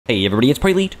Hey everybody, it's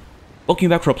PartyElite. Welcome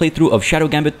back for a playthrough of Shadow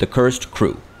Gambit, the Cursed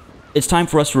Crew. It's time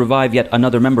for us to revive yet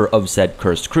another member of said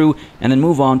Cursed Crew, and then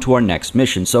move on to our next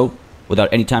mission. So,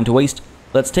 without any time to waste,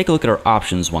 let's take a look at our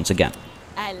options once again.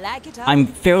 I'm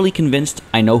fairly convinced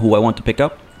I know who I want to pick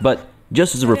up, but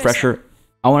just as a refresher,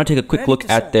 I want to take a quick look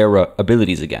at their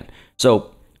abilities again.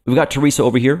 So, we've got Teresa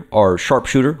over here, our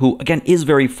sharpshooter, who again is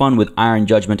very fun with Iron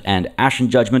Judgment and Ashen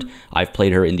Judgment. I've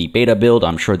played her in the beta build.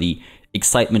 I'm sure the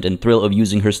excitement and thrill of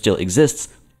using her still exists,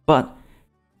 but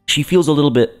she feels a little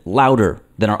bit louder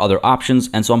than our other options,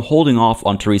 and so I'm holding off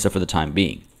on Teresa for the time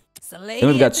being. Then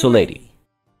we've got Solady.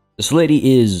 The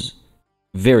Solady is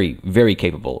very, very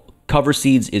capable. Cover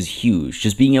Seeds is huge.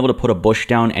 Just being able to put a bush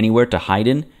down anywhere to hide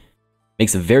in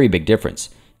makes a very big difference.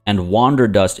 And Wander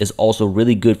Dust is also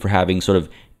really good for having sort of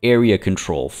area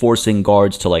control, forcing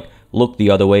guards to like look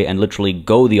the other way and literally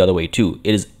go the other way too.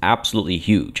 It is absolutely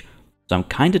huge. So I'm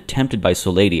kind of tempted by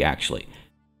Solady, actually.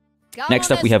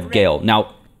 Next up, we have Gale.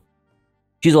 Now,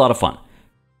 she's a lot of fun.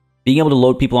 Being able to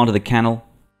load people onto the canal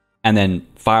and then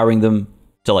firing them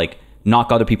to like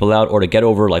knock other people out or to get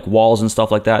over like walls and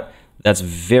stuff like that, that's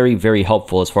very, very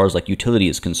helpful as far as like utility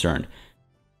is concerned.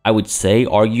 I would say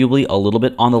arguably a little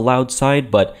bit on the loud side,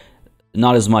 but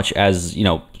not as much as, you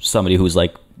know, somebody who's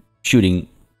like shooting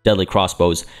deadly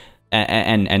crossbows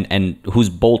and whose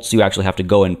bolts you actually have to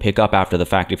go and pick up after the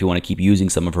fact if you want to keep using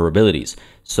some of her abilities.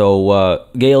 So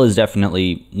Gale is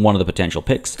definitely one of the potential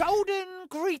picks.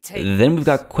 Then we've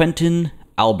got Quentin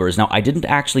Albers. Now, I didn't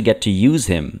actually get to use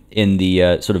him in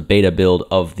the sort of beta build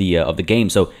of the game,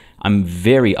 so I'm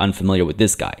very unfamiliar with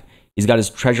this guy. He's got his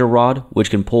treasure rod, which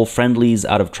can pull friendlies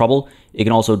out of trouble. It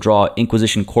can also draw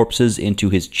Inquisition corpses into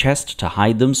his chest to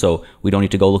hide them, so we don't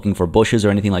need to go looking for bushes or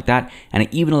anything like that. And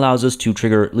it even allows us to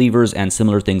trigger levers and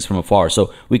similar things from afar.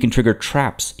 So we can trigger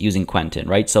traps using Quentin,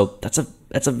 right? So that's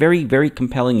a very, very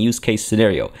compelling use case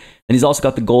scenario. And he's also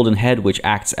got the golden head, which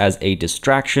acts as a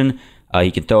distraction.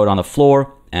 He can throw it on the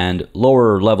floor, and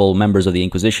lower level members of the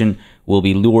Inquisition will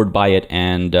be lured by it,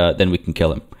 and then we can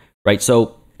kill him, right?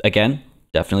 So again,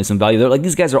 definitely some value there. Like,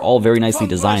 these guys are all very nicely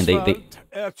designed.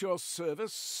 At your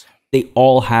service. They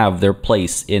all have their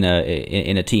place in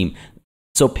a team.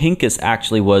 So Pincus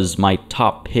actually was my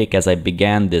top pick as I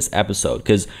began this episode,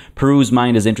 because Peru's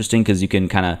mind is interesting because you can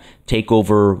kind of take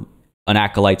over an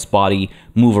acolyte's body,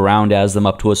 move around as them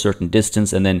up to a certain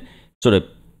distance, and then sort of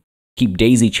keep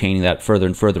daisy chaining that further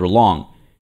and further along.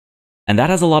 And that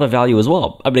has a lot of value as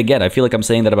well. I mean, again, I feel like I'm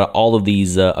saying that about all of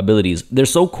these abilities. They're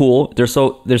so cool. They're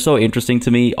so interesting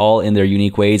to me, all in their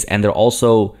unique ways, and they're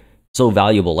also so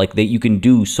valuable. Like, you can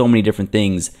do so many different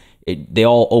things. They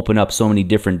all open up so many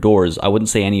different doors. I wouldn't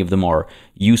say any of them are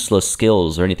useless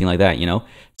skills or anything like that, you know?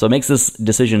 So it makes this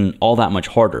decision all that much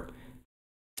harder.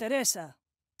 Teresa,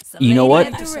 you know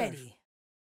what?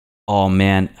 Oh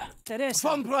man, I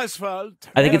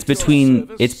think it's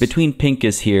between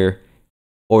Pincus here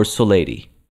or Solady.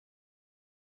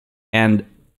 And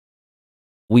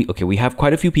we have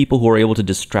quite a few people who are able to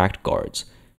distract guards.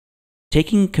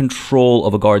 Taking control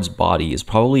of a guard's body is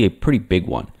probably a pretty big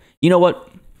one. You know what?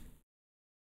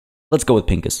 Let's go with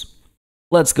Pincus.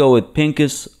 Let's go with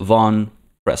Pincus von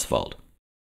Pressfeld.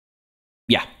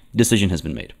 Yeah, decision has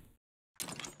been made.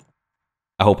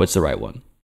 I hope it's the right one.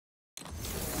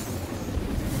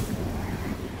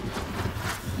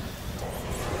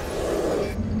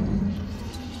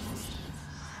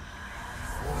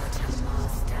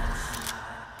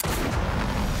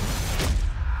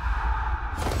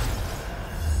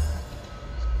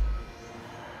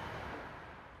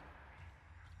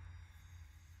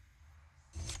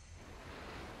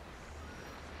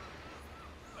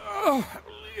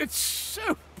 It's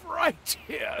so bright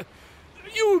here.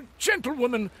 You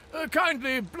gentlewoman,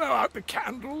 kindly blow out the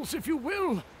candles, if you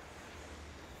will.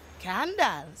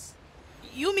 Candles?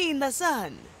 You mean the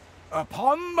sun?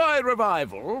 Upon my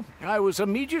revival, I was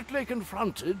immediately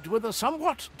confronted with a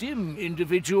somewhat dim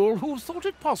individual who thought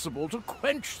it possible to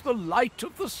quench the light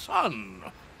of the sun.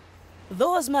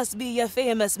 Those must be your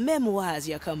famous memoirs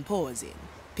you're composing.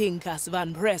 Pincus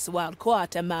von Presswald,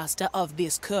 quartermaster of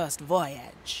this cursed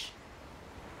voyage.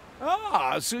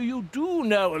 Ah, so you do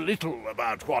know a little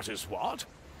about what is what.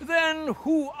 Then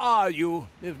who are you,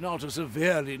 if not a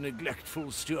severely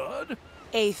neglectful steward?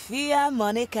 A Fia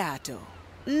Monicato,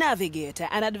 navigator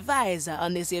and advisor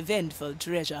on this eventful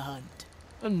treasure hunt.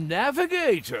 A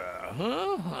navigator,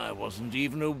 huh? I wasn't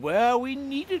even aware we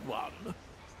needed one.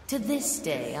 To this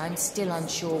day, I'm still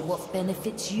unsure what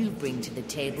benefits you bring to the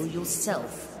table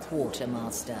yourself,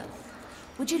 Quartermaster.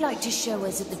 Would you like to show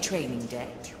us at the training deck?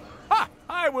 Ha!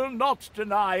 I will not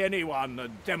deny anyone a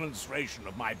demonstration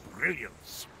of my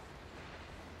brilliance.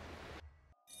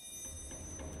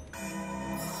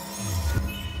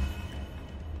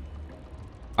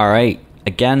 Alright,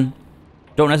 again,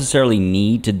 don't necessarily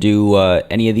need to do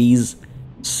any of these,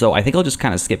 so I think I'll just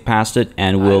kind of skip past it,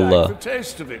 and we'll like the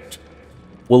taste of it.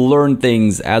 We'll learn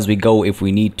things as we go if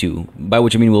we need to, by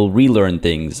which I mean we'll relearn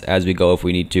things as we go if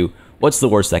we need to. What's the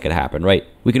worst that could happen, right?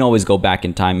 We can always go back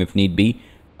in time if need be.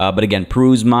 But again,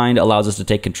 Peruse Mind allows us to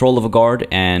take control of a guard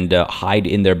and hide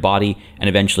in their body and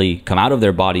eventually come out of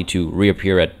their body to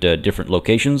reappear at different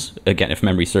locations. Again, if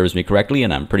memory serves me correctly,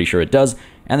 and I'm pretty sure it does.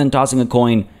 And then tossing a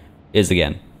coin is,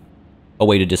 again, a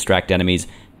way to distract enemies,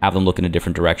 have them look in a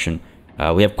different direction.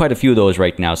 We have quite a few of those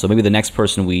right now, so maybe the next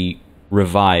person we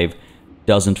revive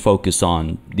doesn't focus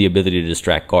on the ability to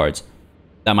distract guards.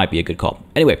 That might be a good call.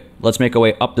 Anyway, let's make our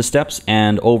way up the steps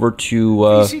and over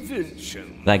to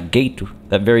that gate,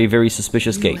 that very, very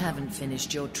suspicious gate. You haven't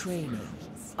finished your training.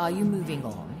 Are you moving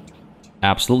on?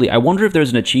 Absolutely. I wonder if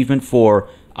there's an achievement for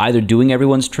either doing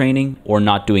everyone's training or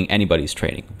not doing anybody's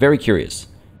training. Very curious.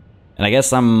 And I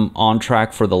guess I'm on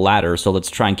track for the latter, so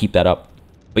let's try and keep that up.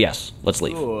 But yes, let's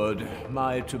leave. Good.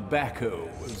 My tobacco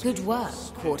was... Good work,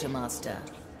 Quartermaster.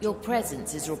 Your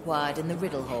presence is required in the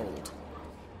riddle hold.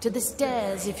 To the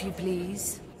stairs, if you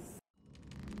please.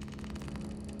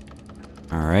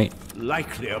 Alright.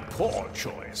 Likely a poor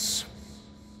choice.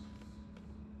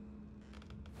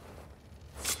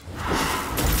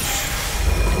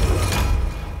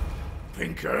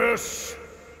 Pincus?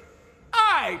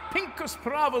 I, Pincus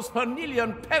Pravus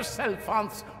Pernilian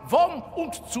Perselfans vom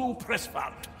und zu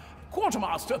Presswald,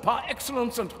 Quartermaster par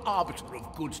excellence and arbiter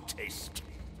of good taste.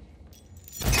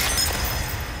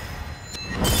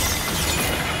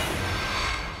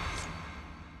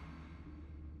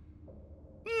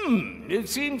 It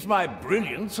seems my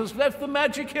brilliance has left the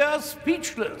magic here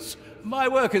speechless. My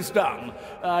work is done.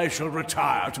 I shall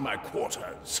retire to my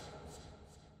quarters.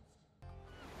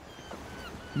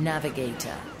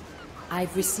 Navigator,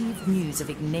 I've received news of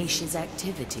Ignatius's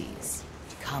activities.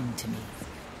 Come to me.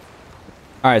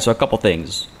 Alright, so a couple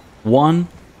things. One,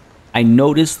 I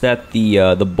noticed that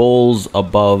the bowls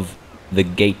above the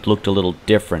gate looked a little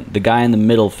different. The guy in the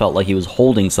middle felt like he was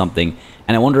holding something,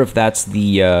 and I wonder if that's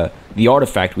the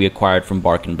artifact we acquired from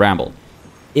Bark and Bramble.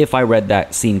 If I read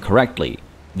that scene correctly,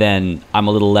 then I'm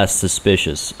a little less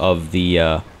suspicious of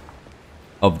the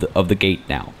gate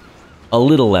now. A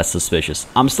little less suspicious.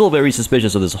 I'm still very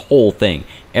suspicious of this whole thing.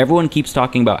 Everyone keeps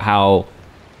talking about how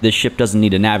this ship doesn't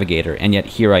need a navigator, and yet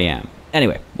here I am.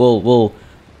 Anyway, we'll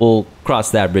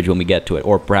cross that bridge when we get to it,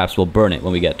 or perhaps we'll burn it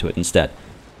when we get to it instead.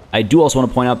 I do also want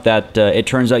to point out that it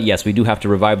turns out, yes, we do have to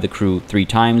revive the crew 3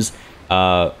 times.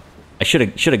 I should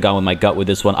have gone with my gut with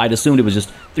this one. I'd assumed it was just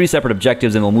 3 separate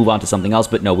objectives and we'll move on to something else,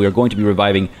 but no, we are going to be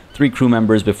reviving 3 crew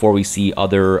members before we see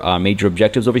other major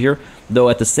objectives over here, though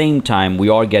at the same time we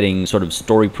are getting sort of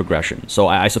story progression, so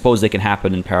I suppose they can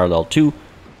happen in parallel too.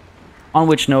 On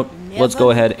which note, let's go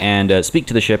ahead and speak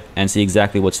to the ship and see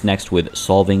exactly what's next with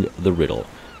solving the riddle.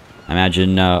 I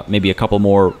imagine maybe a couple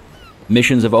more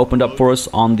missions have opened up for us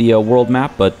on the world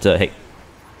map, but hey,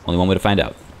 only one way to find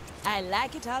out. I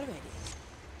like it already.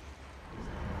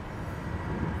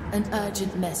 An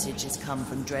urgent message has come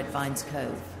from Dreadvine's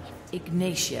Cove.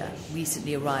 Ignatia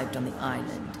recently arrived on the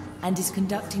island and is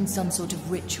conducting some sort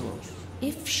of ritual.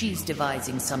 If she's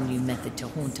devising some new method to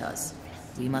haunt us,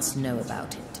 we must know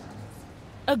about it.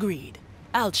 Agreed.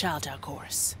 I'll chart our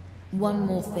course. One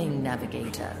more thing,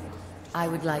 Navigator. I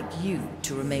would like you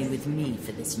to remain with me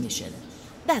for this mission.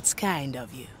 That's kind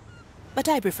of you. But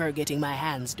I prefer getting my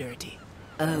hands dirty.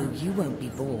 Oh, you won't be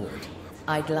bored.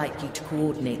 I'd like you to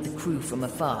coordinate the crew from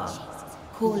afar.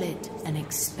 Call it an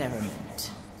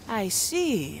experiment. I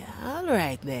see. All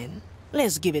right then.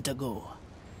 Let's give it a go.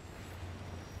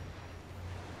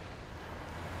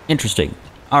 Interesting.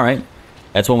 All right.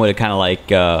 That's one way to kind of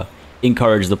like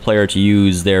encourage the player to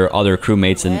use their other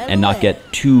crewmates and not get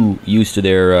too used to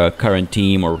their current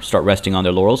team or start resting on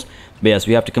their laurels. But yes,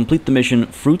 we have to complete the mission,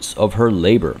 Fruits of Her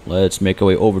Labor. Let's make our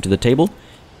way over to the table.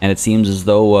 And it seems as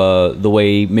though the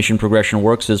way mission progression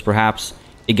works is perhaps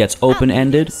it gets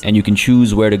open-ended, and you can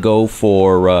choose where to go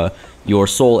for your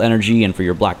soul energy and for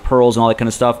your black pearls and all that kind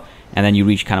of stuff. And then you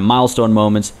reach kind of milestone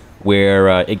moments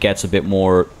where it gets a bit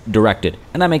more directed.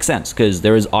 And that makes sense, because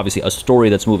there is obviously a story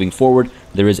that's moving forward.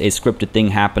 There is a scripted thing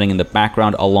happening in the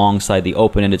background alongside the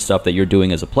open-ended stuff that you're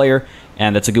doing as a player,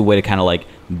 and that's a good way to kind of like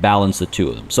balance the two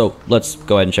of them. So let's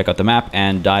go ahead and check out the map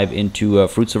and dive into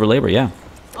Fruits of Her Labor, yeah.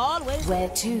 Always. Where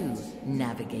to,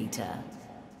 Navigator?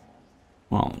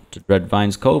 Well, to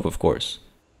Dreadvine's Cove, of course.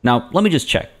 Now, let me just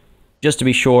check. Just to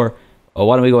be sure,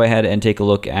 why don't we go ahead and take a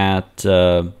look at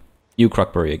New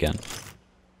Cruckbury again.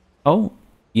 Oh,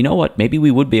 you know what? Maybe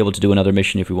we would be able to do another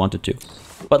mission if we wanted to.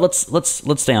 But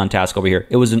let's stay on task over here.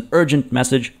 It was an urgent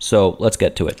message, so let's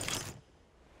get to it.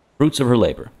 Fruits of her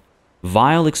labor.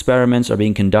 Vile experiments are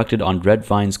being conducted on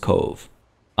Dreadvine's Cove.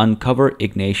 Uncover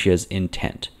Ignatia's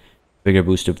intent. Figure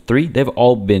boost of 3. They've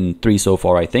all been 3 so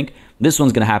far, I think. This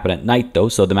one's going to happen at night, though,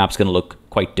 so the map's going to look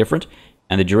quite different.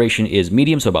 And the duration is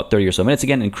medium, so about 30 or so minutes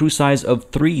again, and crew size of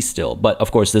 3 still. But,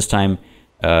 of course, this time,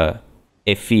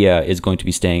 Ephia is going to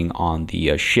be staying on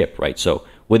the ship, right? So,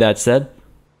 with that said,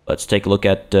 let's take a look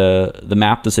at the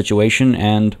map, the situation,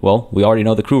 and, well, we already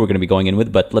know the crew we're going to be going in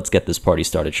with, but let's get this party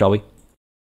started, shall we?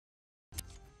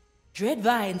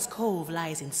 Dreadvine's Cove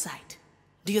lies in sight.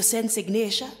 Do you sense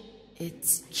Ignatia?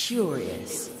 It's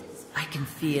curious. I can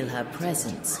feel her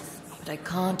presence, but I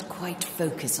can't quite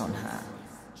focus on her.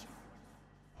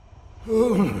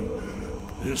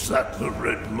 Is that the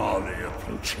Red Marley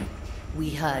approaching?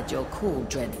 We heard your call,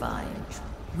 Dreadvine.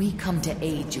 We come to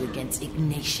aid you against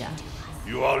Ignatia.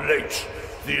 You are late.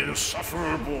 The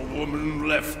insufferable woman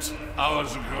left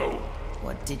hours ago.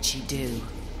 What did she do?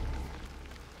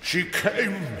 She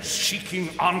came seeking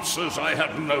answers I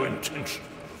had no intention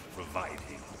of providing.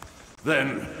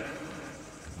 Then,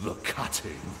 the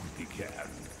cutting began.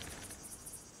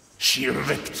 She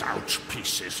ripped out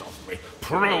pieces of me,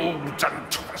 probed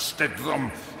and twisted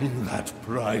them in that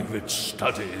private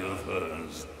study of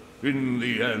hers. In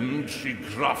the end, she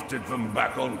grafted them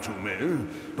back onto me,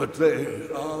 but they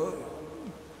are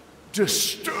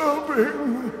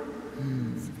disturbing.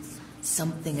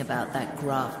 Something about that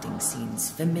grafting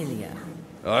seems familiar.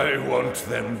 I want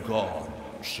them gone,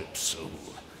 Shipsu.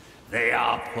 They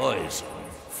are poison,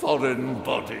 foreign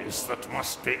bodies that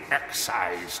must be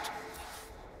excised.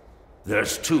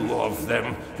 There's 2 of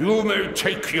them. You may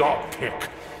take your pick.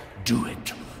 Do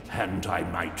it, and I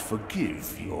might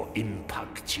forgive your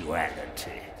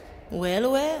impunctuality.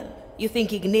 Well, well. You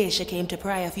think Ignatia came to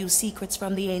pry a few secrets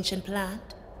from the ancient plant?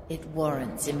 It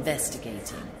warrants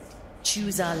investigating.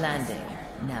 Choose our landing,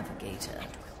 navigator.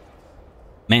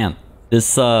 Man,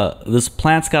 this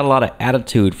plant's got a lot of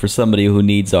attitude for somebody who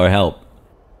needs our help.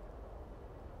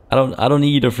 I don't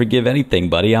need you to forgive anything,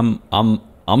 buddy.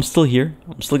 I'm still here.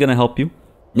 I'm still gonna help you.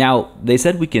 Now, they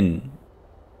said we can,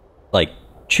 like,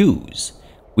 choose.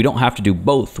 We don't have to do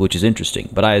both, which is interesting.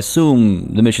 But I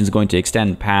assume the mission's going to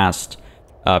extend past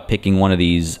picking one of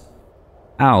these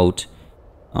out.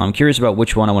 I'm curious about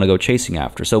which one I want to go chasing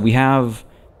after. So we have,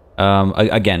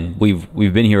 again, we've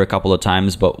been here a couple of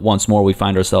times, but once more we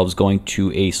find ourselves going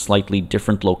to a slightly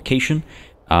different location.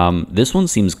 This one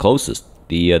seems closest.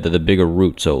 The bigger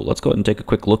route. So let's go ahead and take a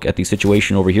quick look at the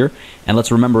situation over here. And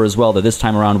let's remember as well that this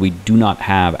time around we do not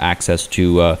have access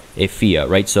to Ephia,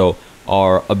 right? So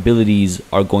our abilities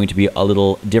are going to be a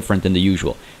little different than the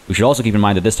usual. We should also keep in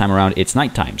mind that this time around it's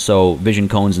nighttime, so vision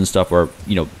cones and stuff are,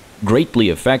 you know, greatly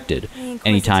affected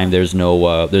anytime there's no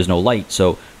light,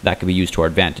 so that could be used to our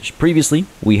advantage. Previously,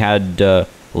 we had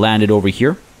landed over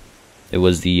here. It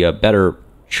was the better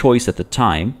choice at the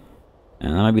time.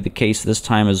 And that might be the case this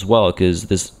time as well, because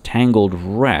this tangled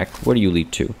wreck, where do you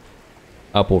lead to?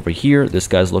 Up over here. This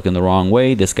guy's looking the wrong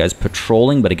way. This guy's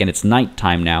patrolling, but again, it's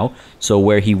nighttime now. So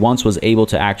where he once was able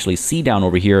to actually see down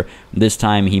over here, this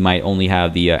time he might only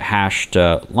have the hashed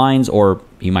lines, or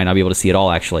he might not be able to see at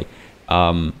all, actually.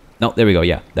 No, there we go,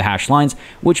 yeah, the hashed lines,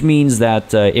 which means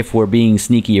that if we're being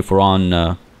sneaky, if we're on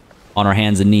our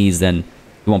hands and knees, then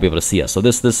he won't be able to see us. So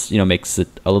this you know, makes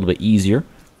it a little bit easier.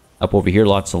 Up over here,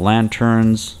 lots of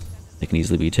lanterns. They can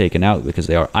easily be taken out because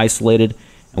they are isolated.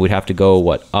 And we'd have to go,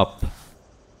 what, up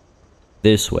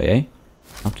this way, eh?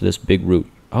 Up to this big route.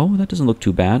 Oh, that doesn't look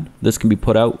too bad. This can be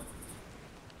put out.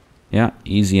 Yeah,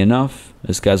 easy enough.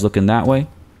 This guy's looking that way.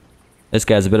 This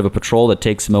guy's a bit of a patrol that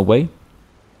takes him away.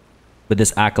 But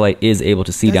this acolyte is able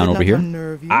to see down over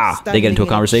here. Ah, they get into a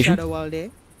conversation.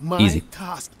 Easy.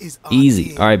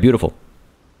 Easy. All right, beautiful.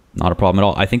 Not a problem at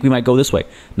all. I think we might go this way.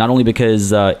 Not only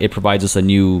because it provides us a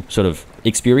new sort of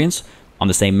experience on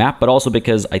the same map, but also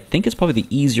because I think it's probably the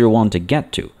easier one to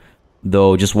get to.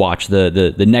 Though, just watch.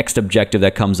 The next objective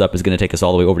that comes up is going to take us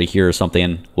all the way over to here or something,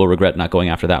 and we'll regret not going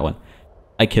after that one.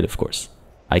 I kid, of course.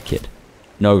 I kid.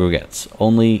 No regrets.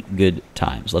 Only good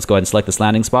times. Let's go ahead and select this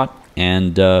landing spot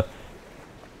and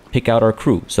pick out our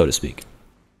crew, so to speak.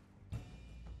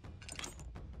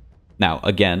 Now,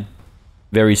 again,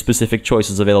 very specific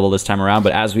choices available this time around,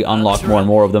 but as we unlock more and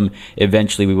more of them,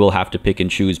 eventually we will have to pick and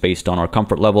choose based on our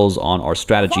comfort levels, on our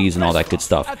strategies, and all that good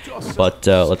stuff. But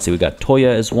let's see, we got Toya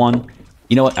as 1.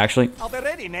 You know what, actually,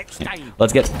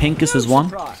 let's get Pincus as 1,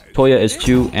 Toya is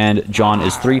 2, and John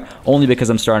is 3, only because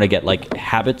I'm starting to get, like,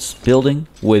 habits building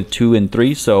with 2 and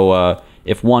 3, so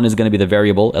if 1 is going to be the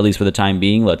variable, at least for the time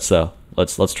being, let's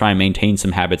try and maintain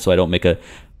some habits so I don't make a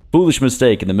Foolish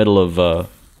mistake in the middle of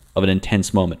an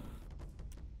intense moment.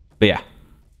 But yeah,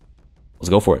 let's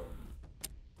go for it.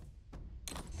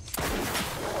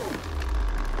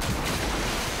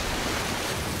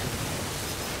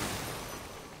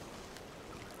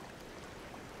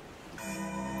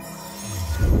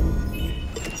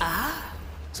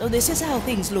 So this is how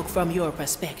things look from your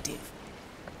perspective.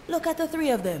 Look at the three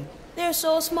of them. They're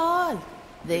so small.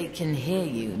 They can hear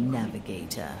you,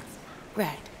 Navigator.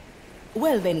 Right.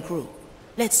 Well then, crew.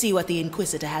 Let's see what the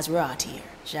Inquisitor has wrought here,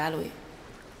 shall we?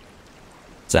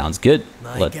 Sounds good.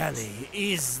 My galley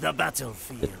is the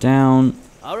battlefield. Get down.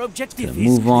 Our objective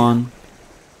is Move on.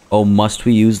 Oh, must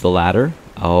we use the ladder?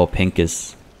 Oh,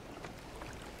 Pinkus.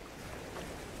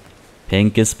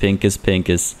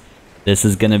 Pinkus. This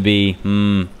is gonna be,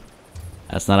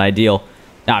 that's not ideal.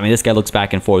 Now, I mean, this guy looks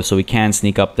back and forth, so we can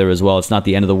sneak up there as well. It's not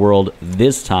the end of the world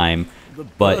this time,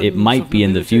 but it might be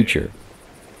in the future.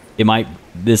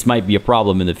 This might be a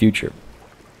problem in the future.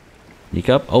 Sneak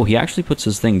up. Oh, he actually puts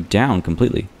his thing down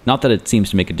completely. Not that it seems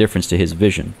to make a difference to his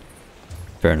vision.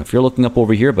 Fair enough. You're looking up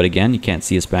over here, but again, you can't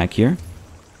see us back here.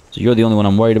 So you're the only one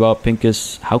I'm worried about,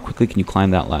 Pinkus. How quickly can you climb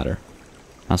that ladder?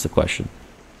 That's the question.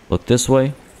 Look this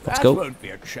way. Let's go. That won't be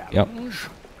a challenge. Yep.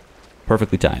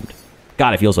 Perfectly timed.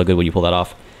 God, it feels so good when you pull that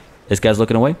off. This guy's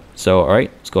looking away. So,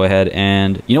 alright, let's go ahead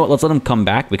and... You know what? Let's let him come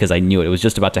back because I knew it. It was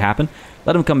just about to happen.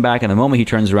 Let him come back, and the moment he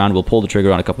turns around, we'll pull the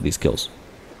trigger on a couple of these kills.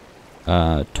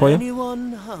 Toya,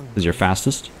 this is your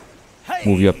fastest.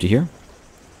 Move you up to here.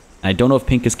 And I don't know if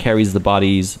Pinkus carries the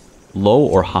bodies low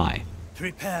or high.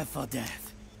 Prepare for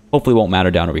death. Hopefully it won't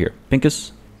matter down over here.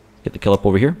 Pinkus, get the kill up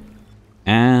over here.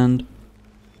 And...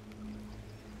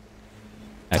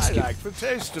 execute. I like the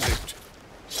taste of it.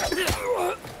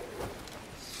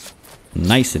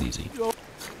 Nice and easy.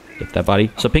 Get that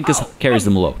body. So Pinkus carries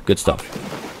them low. Good stuff.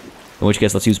 In which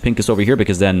case, let's use Pinkus over here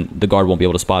because then the guard won't be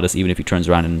able to spot us even if he turns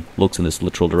around and looks in this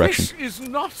literal direction. This is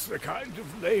not the kind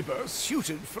of labor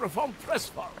suited for a von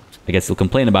Presswald. I guess he'll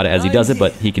complain about it as he does it,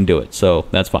 but he can do it, so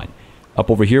that's fine.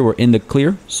 Up over here, we're in the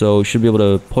clear, so should be able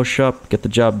to push up, get the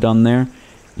job done there.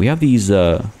 We have these,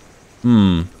 I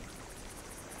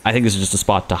think this is just a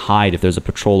spot to hide if there's a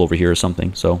patrol over here or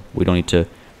something, so we don't need to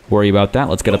worry about that.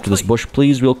 Let's get up to this bush,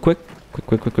 please, real quick.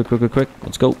 Quick.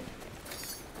 Let's go.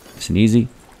 Nice and easy.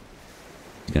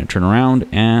 He's gonna turn around,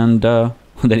 and then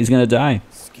he's gonna die.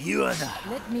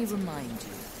 Let me remind you.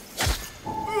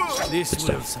 This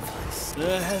will suffice.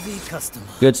 The heavy customer.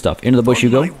 Good stuff. Into the bush you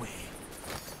go.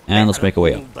 And let's make our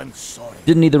way up.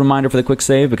 Didn't need the reminder for the quick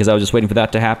save because I was just waiting for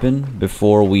that to happen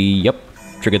before we,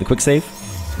 trigger the quick save.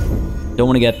 Don't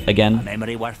want to get, again,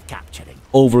 Memory worth capturing.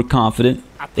 overconfident.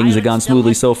 Things have gone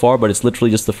smoothly so far, but it's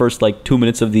literally just the first, like, 2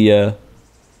 minutes of the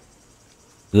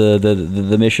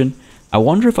mission. I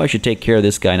wonder if I should take care of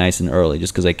this guy nice and early,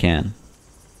 just because I can.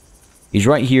 He's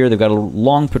right here. They've got a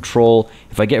long patrol.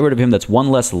 If I get rid of him, that's one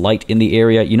less light in the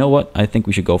area. You know what? I think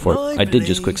we should go for it. I did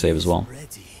just quick save as well.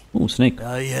 Ooh, snake.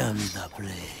 I am the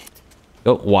blade.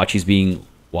 Oh, watch. He's being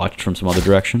watched from some other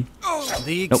direction.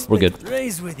 Nope, we're good.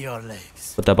 Raise with your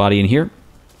legs. Put that body in here.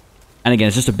 And again,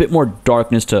 it's just a bit more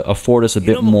darkness to afford us a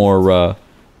bit more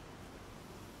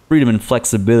freedom and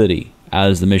flexibility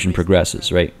as the mission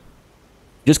progresses, right?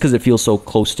 Just because it feels so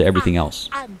close to everything else.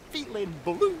 I'm feeling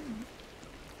blue.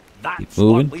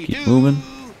 Keep moving.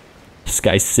 This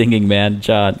guy's singing, man,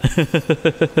 John.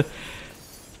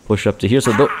 Push up to here.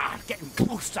 So Getting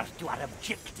closer to our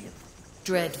objective.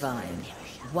 Dreadvine,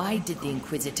 why did the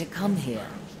Inquisitor come here?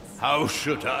 How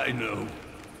should I know?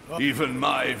 Even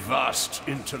my vast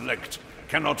intellect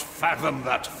cannot fathom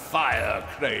that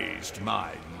fire-crazed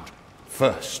mind.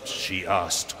 First, she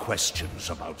asked questions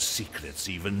about secrets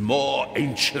even more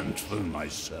ancient than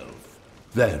myself.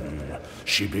 Then,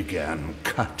 she began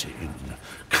cutting,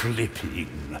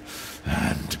 clipping,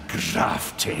 and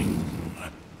grafting.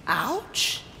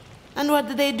 Ouch! And what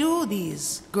do they do,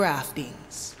 these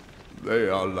graftings? They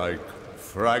are like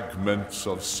fragments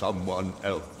of someone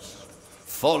else.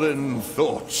 Foreign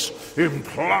thoughts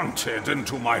implanted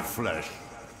into my flesh.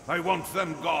 I want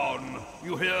them gone.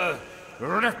 You hear?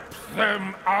 Rip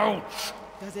them out!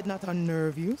 Does it not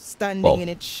unnerve you, standing in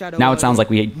its shadow? now it sounds like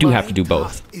we do have to do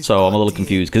both. So I'm a little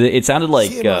confused because it sounded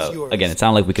like, again, it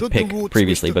sounded like we could pick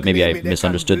previously, but maybe I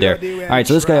misunderstood there. Alright,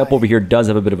 so this guy up over here does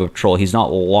have a bit of a patrol. He's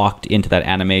not locked into that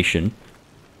animation.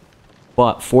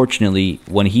 But fortunately,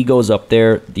 when he goes up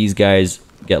there, these guys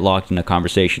get locked in a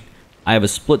conversation. I have a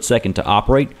split second to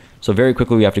operate, so very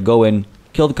quickly we have to go in,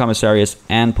 kill the commissarius,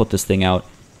 and put this thing out,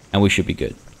 and we should be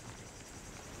good.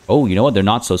 Oh, you know what? They're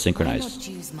not so synchronized.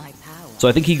 So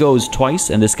I think he goes twice,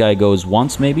 and this guy goes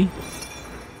once, maybe?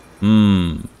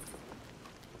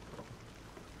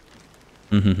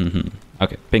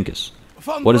 Okay, Pincus.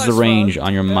 What is the range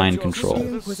on your mind The control?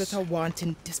 Inquisitor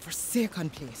wanting this forsaken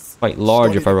place. Quite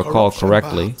large, if I Study the recall corruption,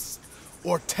 correctly. perhaps,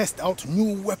 or test out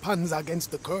new weapons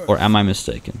against the curse. Or am I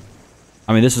mistaken?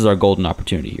 I mean, this is our golden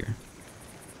opportunity here.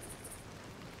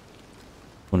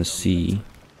 Want to see...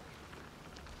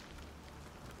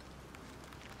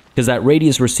 Because that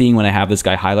radius we're seeing when I have this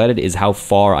guy highlighted is how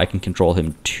far I can control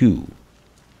him to.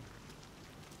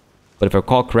 But if I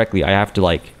recall correctly, I have to,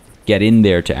 like, get in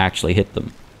there to actually hit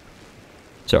them.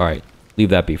 So, alright. Leave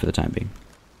that be for the time being.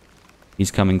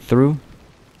 He's coming through.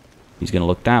 He's going to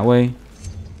look that way.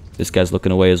 This guy's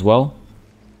looking away as well.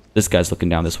 This guy's looking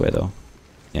down this way, though.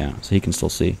 Yeah, so he can still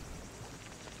see.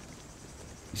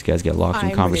 These guys get locked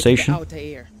in conversation. Go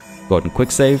ahead and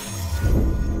quick save.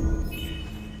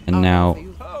 And now...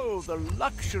 Oh, the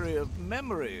luxury of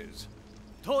memories.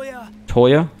 Toya.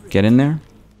 Toya, get in there.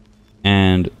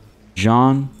 And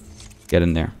John, get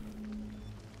in there.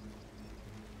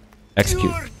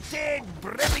 Execute. You're dead,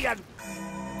 brilliant.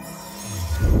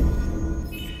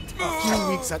 A few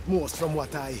weeks at most from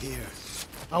what I hear.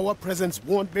 Our presence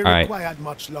won't be Alright. required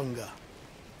much longer.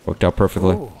 Worked out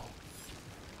perfectly. Oh.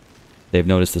 They've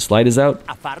noticed this light is out.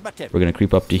 Affirmative. We're going to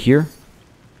creep up to here.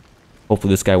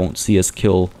 Hopefully this guy won't see us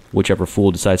kill whichever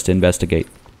fool decides to investigate.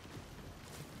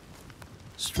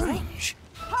 Strange.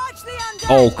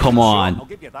 Oh, come I'll on.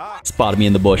 give you that. Spotted me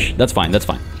in the bush. That's fine, that's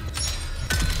fine.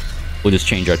 We'll just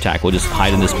change our tack. We'll just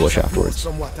hide in this bush afterwards.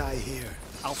 From what I hear.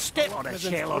 I'll step on a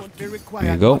Presence shell or won't be two. required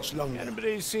There you go. much longer.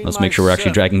 Anybody seen Let's my make sure we're actually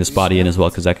servant? dragging this body in as well,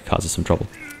 because that could cause us some trouble.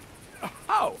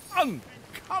 How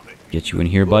uncommon. Get you in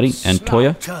here, buddy. And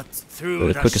Toya, Cut through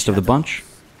you're the quickest of the bunch.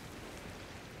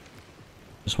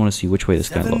 Just want to see which way this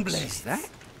guy Seven looks. blaze that.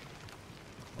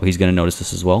 Oh, he's going to notice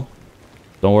this as well.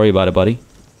 Don't worry about it, buddy.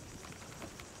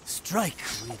 Strike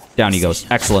with Down he goes.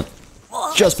 Excellent.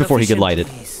 Just before he could light it.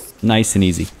 Nice and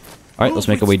easy. All right, let's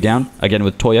make our way down. Again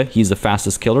with Toya. He's the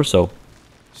fastest killer, so...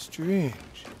 Strange.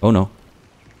 Oh, no.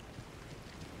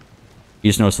 You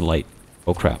just noticed the light.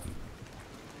 Oh, crap.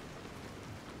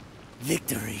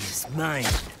 victory is mine.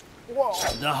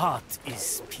 The heart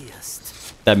is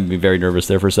pierced. That made me very nervous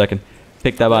there for a second.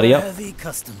 Pick that body up. Heavy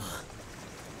customer.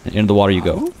 And into the water you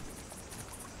go. Okay,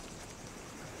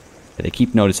 they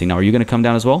keep noticing. Now, are you going to come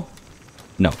down as well?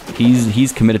 No.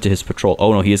 He's committed to his patrol.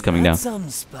 Oh, no, he is coming down. Some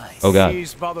spice. Oh, God.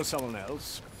 Please bother someone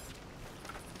else.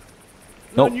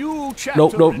 Nope. The new chapter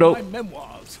Nope, nope, in nope. my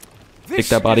memoirs. Pick This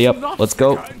that body is up. not Let's the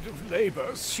go. kind of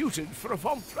labor suited for a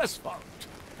von Pressfund.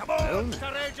 Come on,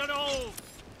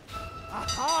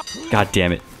 God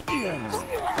damn it.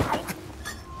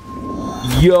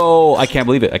 Yo, I can't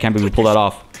believe it. I can't believe we pulled that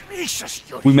off.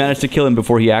 We managed to kill him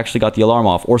before he actually got the alarm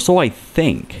off. Or so I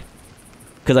think.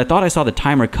 Because I thought I saw the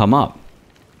timer come up.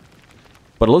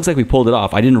 But it looks like we pulled it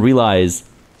off. I didn't realize...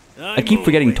 I keep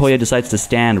forgetting Toya decides to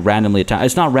stand randomly at times.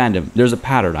 It's not random. There's a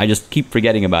pattern. I just keep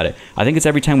forgetting about it. I think it's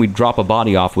every time we drop a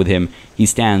body off with him, he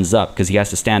stands up because he has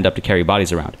to stand up to carry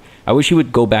bodies around. I wish he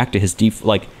would go back to his to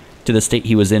the state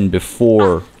he was in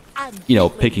before, you know,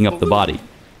 picking up the body.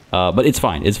 But it's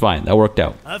fine. It's fine. That worked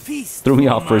out. Threw me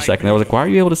off for a second. I was like, why are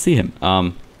you able to see him?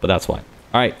 But that's why.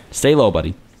 All right, stay low,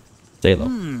 buddy. Stay low.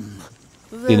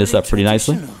 Clean this up pretty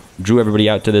nicely. Drew everybody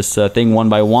out to this thing one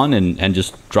by one and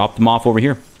just dropped them off over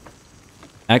here.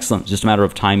 Excellent. It's just a matter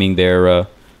of timing their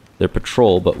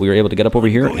patrol, but we were able to get up over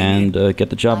here and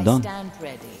get the job done.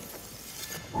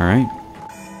 All right.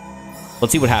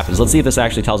 Let's see what happens. Let's see if this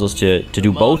actually tells us to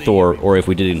do both, or if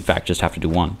we did in fact just have to do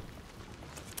one.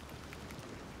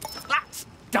 That's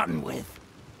done with.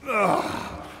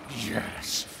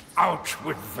 Yes, out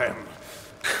with them.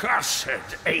 Cursed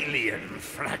alien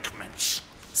fragments.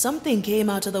 Something came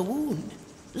out of the wound.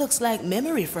 Looks like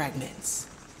memory fragments.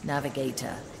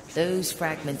 Navigator, those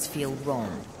fragments feel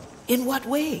wrong. In what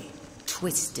way?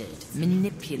 Twisted,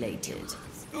 manipulated.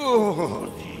 Oh,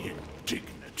 the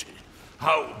indignity.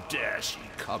 How dare she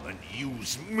come and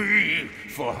use me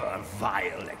for her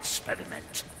vile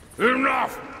experiment?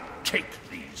 Enough! Take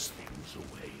these things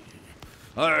away.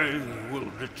 I will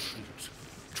retreat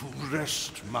to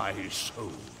rest my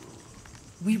soul.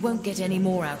 We won't get any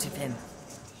more out of him.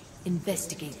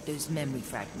 Investigate those memory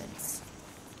fragments.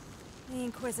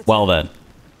 Well then.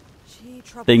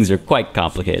 Things are quite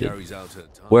complicated.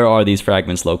 Where are these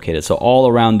fragments located? So all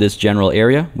around this general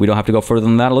area. We don't have to go further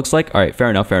than that, it looks like. All right, fair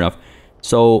enough, fair enough.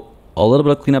 So a little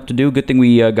bit of cleanup to do. Good thing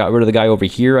we got rid of the guy over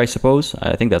here, I suppose.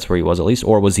 I think that's where he was at least.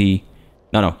 Or was he...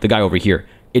 No, the guy over here.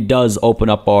 It does open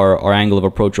up our angle of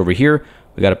approach over here.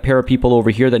 We got a pair of people over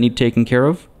here that need taken care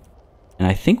of. And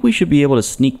I think we should be able to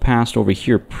sneak past over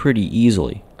here pretty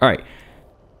easily. All right.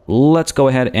 Let's go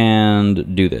ahead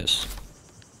and do this.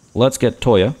 let's get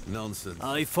Toya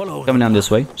I follow. coming down this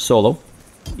way, solo.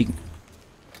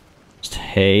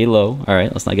 Stay low.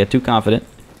 Alright, let's not get too confident.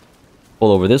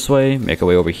 Pull over this way, make our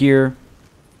way over here.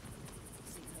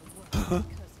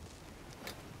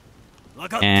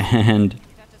 And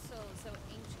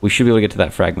we should be able to get to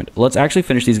that fragment. Let's actually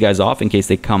finish these guys off in case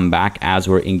they come back as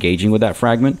we're engaging with that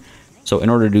fragment. So in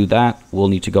order to do that, we'll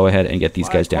need to go ahead and get these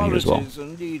guys down here as well.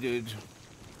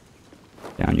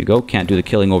 Down you go. Can't do the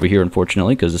killing over here,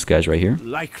 unfortunately, because this guy's right here.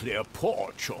 Likely a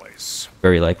poor choice.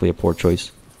 Very likely a poor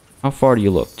choice. How far do you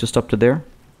look? Just up to there?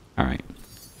 Alright.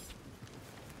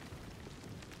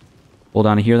 Hold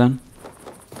on here then.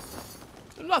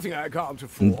 Nothing I can't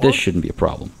afford. This shouldn't be a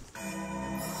problem.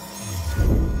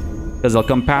 Because they'll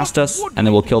come past us, and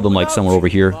then we'll kill them like somewhere over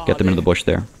here. Get them into the bush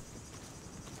there.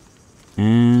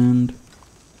 And...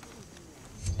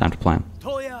 time to plan.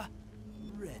 Toya,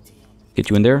 ready. Get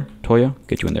you in there, Toya.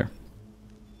 Get you in there.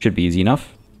 Should be easy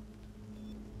enough.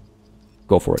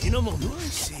 Go for it.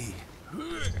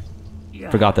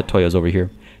 Forgot that Toya's over here.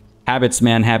 Habits,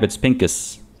 man, habits.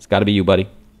 Pincus. It's gotta be you, buddy.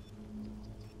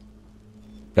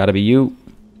 Gotta be you.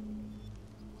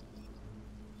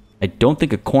 I don't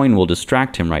think a coin will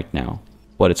distract him right now,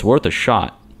 but it's worth a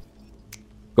shot.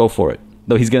 Go for it.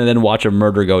 Though he's gonna then watch a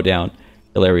murder go down.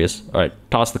 Hilarious. Alright,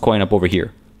 toss the coin up over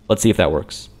here. Let's see if that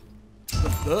works.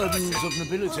 The burdens of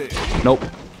nobility. Nope.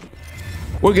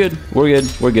 We're good. We're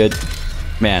good. We're good.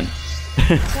 Man.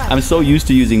 I'm so used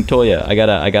to using Toya. I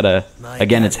gotta...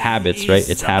 Again, it's habits, right?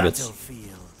 It's habits.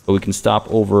 But we can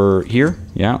stop over here.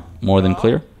 Yeah, more than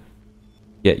clear.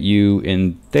 Get you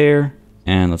in there.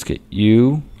 And let's get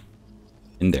you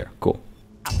in there. Cool.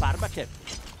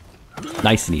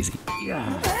 Nice and easy.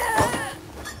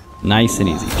 Nice and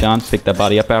easy. John, pick that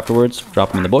body up afterwards.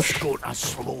 Drop him in the bush.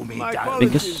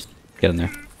 Pincus, get in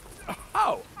there.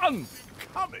 How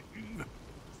uncommon.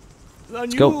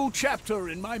 Let's go. Chapter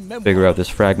in my memoir. Figure out this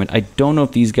fragment. I don't know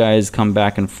if these guys come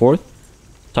back and forth.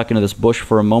 Tuck into this bush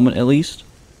for a moment at least.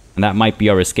 And that might be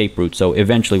our escape route. So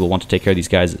eventually we'll want to take care of these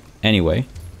guys anyway.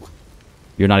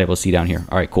 You're not able to see down here.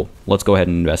 Alright, cool. Let's go ahead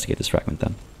and investigate this fragment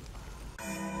then.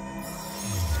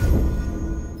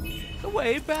 The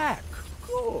way back.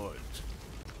 Good.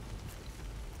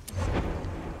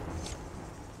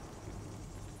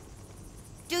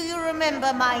 Do you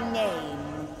remember my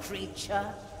name,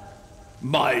 creature?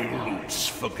 My roots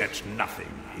forget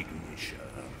nothing, Ignitia.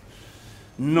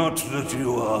 Not that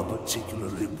you are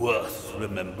particularly worth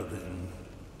remembering.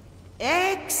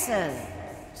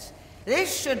 Excellent.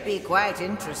 This should be quite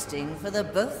interesting for the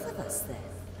both of us, then.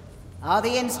 Are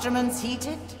the instruments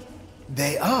heated?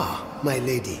 They are, my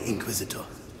lady Inquisitor.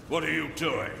 What are you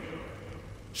doing?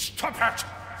 Stop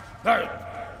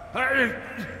it!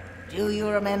 Do you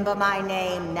remember my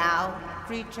name now,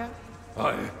 creature?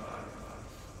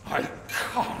 I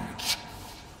can't.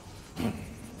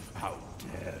 How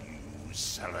dare you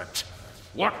sell it?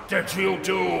 What did you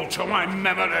do to my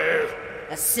memory?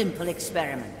 A simple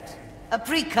experiment. A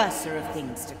precursor of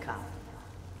things to come.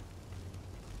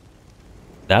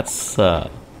 That's,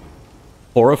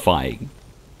 horrifying.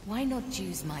 Why not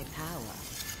use my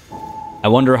power? I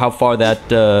wonder how far that,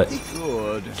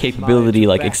 capability,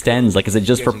 like, extends. Like, is it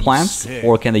just for plants?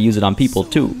 Or can they use it on people,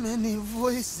 too? Many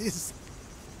voices.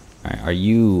 Alright, are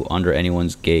you under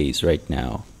anyone's gaze right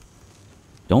now?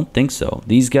 Don't think so.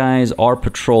 These guys are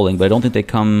patrolling, but I don't think they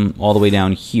come all the way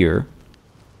down here.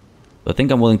 So I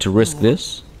think I'm willing to risk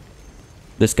this.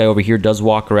 This guy over here does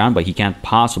walk around, but he can't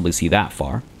possibly see that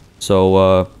far.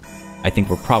 So, I think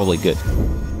we're probably good.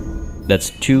 That's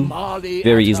two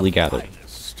very easily gathered.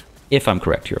 If I'm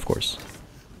correct here, of course.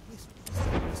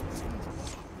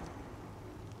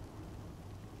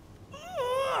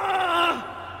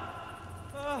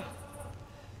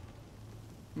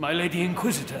 My Lady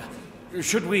Inquisitor,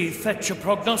 should we fetch a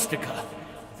prognostica?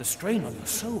 The strain on your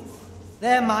soul.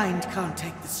 Their mind can't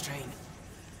take the strain.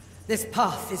 This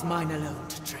path is mine alone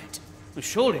to tread.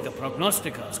 Surely the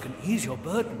prognosticas can ease your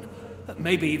burden.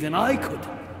 Maybe even I could.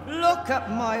 Look at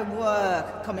my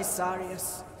work,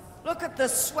 Commissarius. Look at the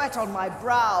sweat on my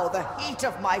brow, the heat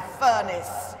of my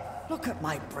furnace. Look at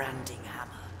my branding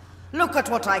hammer. Look at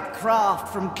what I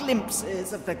craft from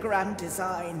glimpses of the grand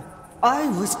design. I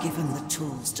was given the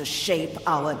tools to shape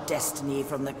our destiny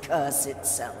from the curse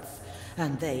itself,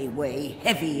 and they weigh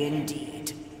heavy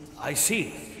indeed. I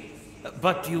see.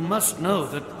 But you must know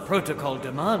that protocol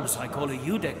demands I call a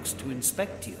Eudex to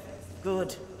inspect you.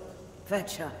 Good.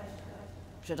 Fetch her.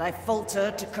 Should I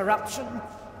falter to corruption,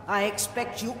 I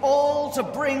expect you all to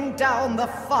bring down the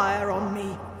fire on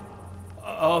me.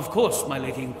 Of course, my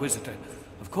Lady Inquisitor.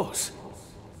 Of course.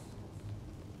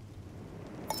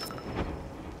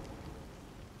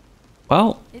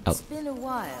 Well, It's been a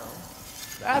while.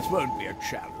 That won't be a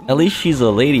challenge. At least she's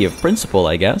a lady of principle,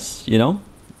 I guess, you know?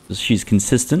 She's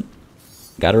consistent.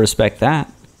 Gotta respect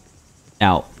that.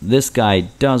 Now, this guy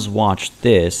does watch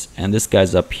this, and this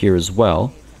guy's up here as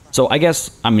well. So I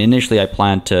guess, I mean, initially I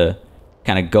planned to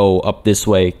kind of go up this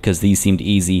way, because these seemed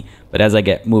easy. But as I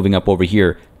get moving up over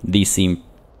here, these seem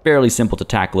fairly simple to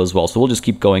tackle as well. So we'll just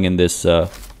keep going in this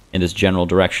general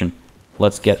direction.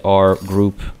 Let's get our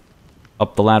group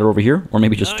up the ladder over here, or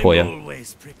maybe just Toya.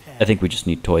 I think we just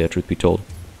need Toya, truth be told.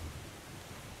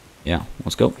 Yeah,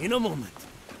 let's go. In a moment.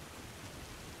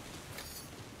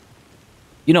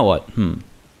 You know what?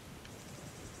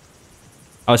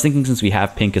 I was thinking since we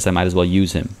have Pincus, I might as well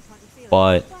use him.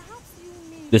 But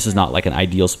this is not like an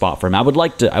ideal spot for him. I would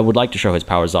like to show his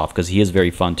powers off because he is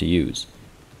very fun to use.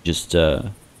 Just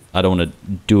I don't want to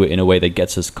do it in a way that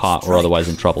gets us caught or otherwise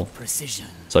in trouble. Precision.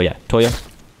 So yeah, Toya,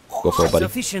 go for it, buddy.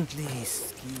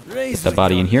 Get that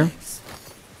body in here.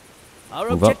 Our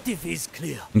Move up. objective is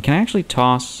clear. And can I actually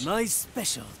toss My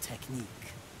special technique.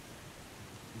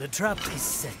 The trap is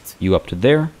set. you up to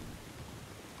there?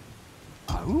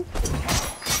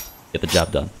 Get the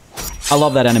job done. I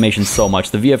love that animation so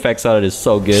much. The VFX on it is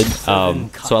so good.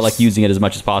 So I like using it as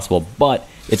much as possible. But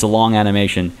it's a long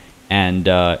animation, and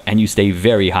you stay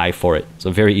very high for it.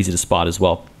 So very easy to spot as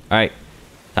well. All right,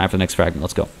 time for the next fragment.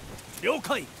 Let's go.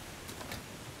 Okay.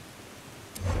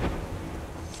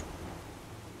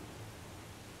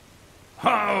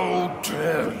 How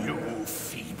dare you,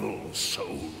 feeble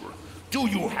soul? Do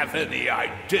you have any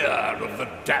idea of the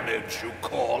damage you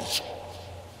cause?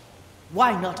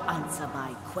 Why not answer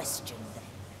my question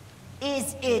then?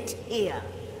 Is it here?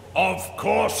 Of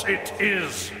course it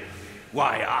is.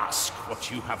 Why ask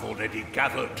what you have already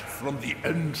gathered from the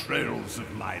entrails of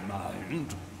my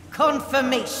mind?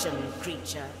 Confirmation,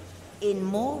 creature. In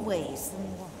more ways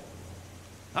than one.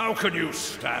 How can you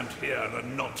stand here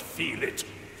and not feel it?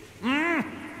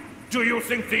 Do you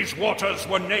think these waters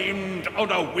were named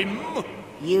on a whim?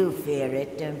 You fear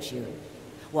it, don't you?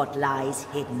 What lies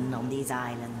hidden on these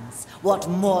islands? What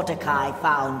Mordecai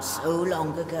found so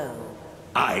long ago?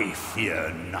 I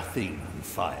fear nothing,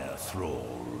 Fire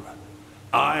Thrall.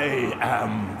 I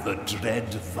am the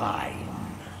Dread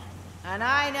Vine. And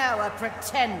I know a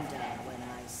pretender when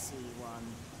I see one.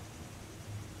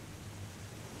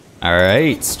 All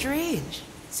right. It's strange,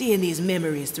 seeing these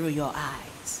memories through your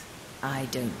eyes. I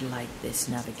don't like this,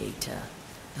 Navigator.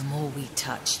 The more we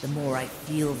touch, the more I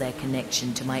feel their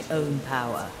connection to my own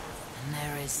power. And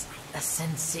there is a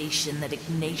sensation that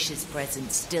Ignatia's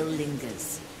presence still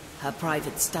lingers. Her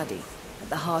private study, at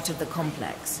the heart of the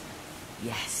complex.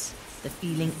 Yes, the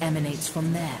feeling emanates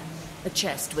from there. A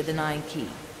chest with an iron key.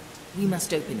 We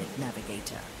must open it,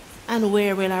 Navigator. And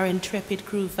where will our intrepid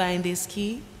crew find this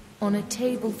key? On a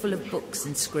table full of books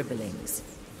and scribblings.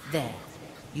 There.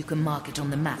 You can mark it on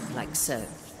the map like so.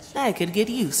 I could get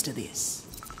used to this.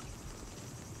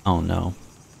 Oh no.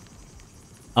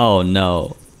 Oh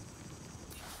no.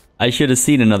 I should have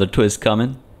seen another twist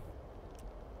coming.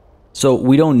 So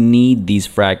we don't need these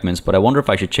fragments, but I wonder if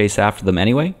I should chase after them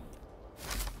anyway.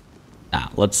 Nah,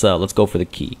 let's go for the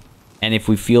key. And if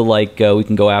we feel like we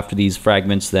can go after these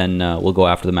fragments, then we'll go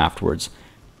after them afterwards.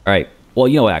 All right. Well,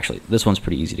 you know what, actually, this one's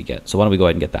pretty easy to get. So why don't we go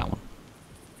ahead and get that one?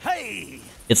 Hey!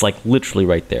 It's like literally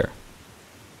right there.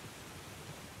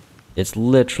 It's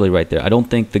literally right there. I don't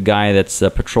think the guy that's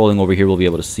patrolling over here will be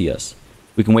able to see us.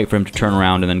 We can wait for him to turn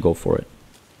around and then go for it.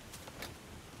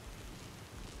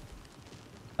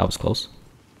 That was close.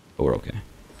 But we're okay.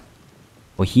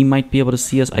 Well, he might be able to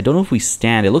see us. I don't know if we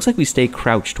stand. It looks like we stay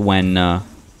crouched when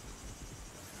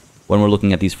we're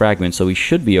looking at these fragments, so we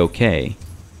should be okay.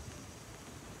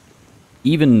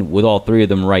 Even with all three of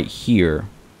them right here,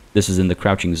 this is in the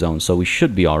crouching zone, so we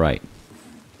should be alright.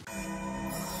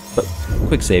 But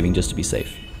quick saving just to be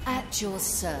safe. At your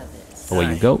service.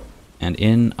 Away you go, and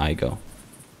in I go.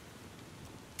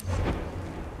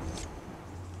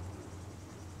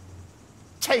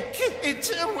 Take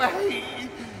it away!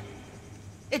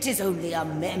 It is only a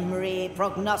memory,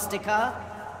 Prognostica.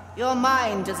 Your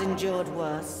mind has endured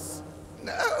worse.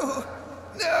 No,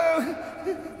 no!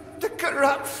 The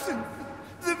corruption,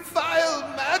 the vile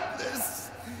madness,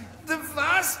 the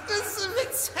vastness of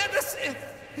its heresy,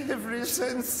 every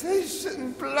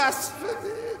sensation blasphemy,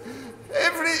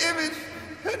 every image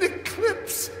an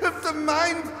eclipse of the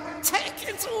mind. Take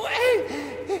it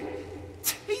away!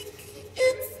 Take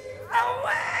it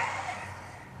away!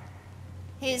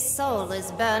 His soul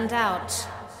is burned out.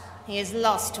 He is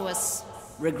lost to us.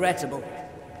 Regrettable.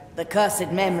 The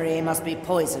cursed memory must be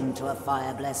poison to a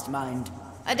fire-blessed mind.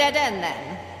 A dead end,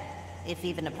 then. If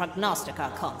even a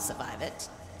prognosticator can't survive it.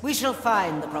 We shall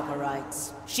find the proper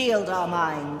rites, shield our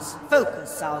minds,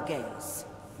 focus our gaze.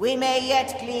 We may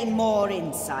yet glean more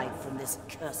insight from this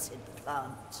cursed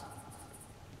plant.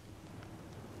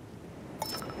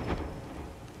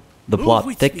 The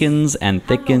plot thickens and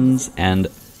thickens and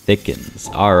thickens.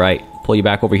 Alright, pull you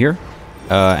back over here.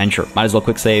 And sure, might as well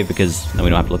quick save because then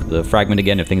we don't have to look at the fragment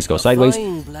again if things go sideways.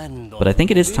 But I think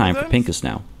it is time for Pincus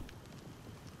now.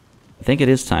 I think it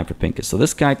is time for Pincus. So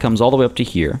this guy comes all the way up to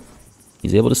here.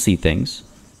 He's able to see things.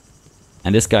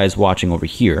 And this guy is watching over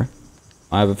here.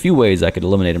 I have a few ways I could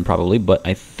eliminate him probably, but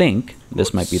I think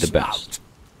this might be the best.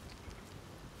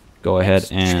 Go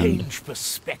ahead and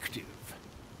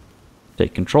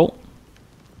take control.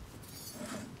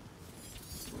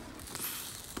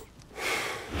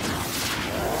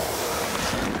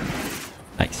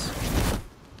 Nice.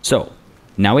 So,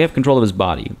 now we have control of his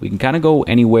body. We can kind of go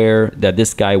anywhere that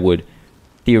this guy would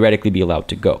theoretically be allowed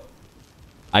to go.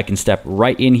 I can step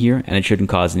right in here and it shouldn't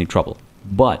cause any trouble.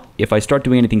 But if I start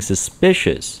doing anything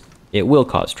suspicious, it will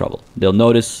cause trouble. They'll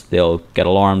notice, they'll get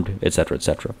alarmed, etc.,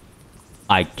 etc.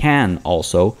 I can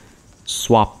also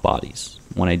swap bodies.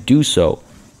 When I do so,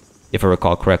 if I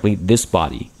recall correctly, this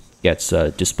body gets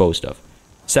disposed of.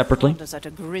 Separately,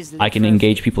 I can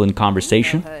engage people in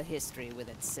conversation,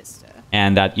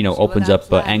 and that, you know, opens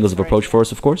up angles of approach for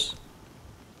us, of course.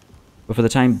 But for the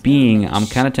time being, I'm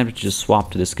kind of tempted to just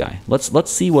swap to this guy.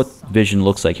 Let's see what vision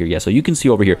looks like here. Yeah, so you can see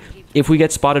over here. If we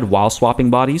get spotted while swapping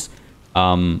bodies,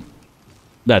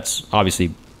 that's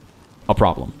obviously a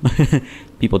problem.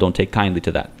 People don't take kindly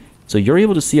to that. So you're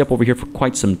able to see up over here for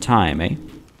quite some time, eh?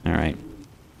 All right.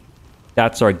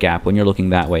 That's our gap when you're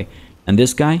looking that way. And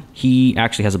this guy, he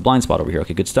actually has a blind spot over here.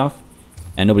 Okay, good stuff.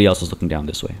 And nobody else is looking down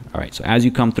this way. All right, so as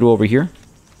you come through over here,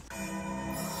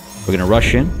 we're going to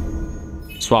rush in,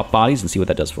 swap bodies, and see what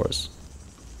that does for us.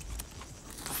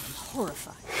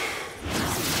 Horrified.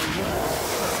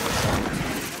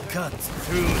 Cut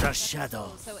through the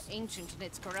shadow. So ancient in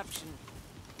its corruption.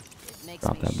 It makes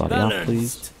Drop me that body off,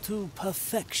 please. To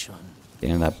perfection.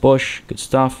 Get in that bush. Good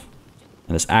stuff.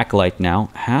 And this acolyte now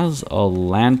has a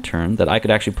lantern that I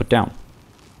could actually put down.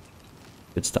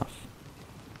 Good stuff.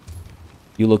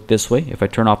 You look this way. If I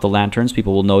turn off the lanterns,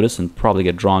 people will notice and probably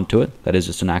get drawn to it. That is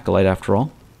just an acolyte after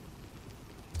all.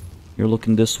 You're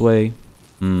looking this way.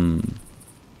 Can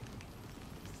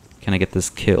I get this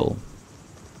kill?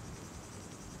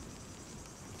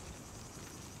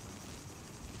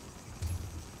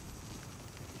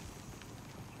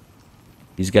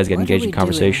 These guys get engaged in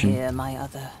conversation.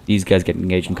 These guys get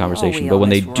engaged in conversation. But when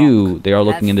they do, they are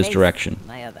looking in this direction.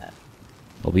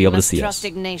 They'll be able to see us. Trust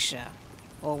Ignatia,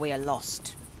 or we are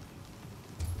lost.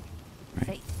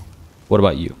 Right. What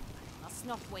about you?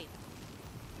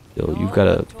 So you've got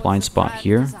a blind spot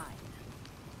here.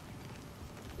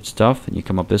 Good stuff. And you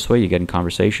come up this way, you get in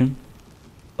conversation.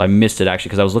 I missed it actually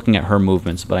because I was looking at her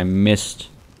movements, but I missed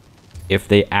if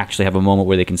they actually have a moment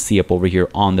where they can see up over here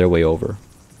on their way over.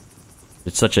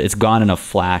 It's gone in a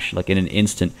flash, like in an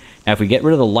instant. And if we get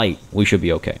rid of the light, we should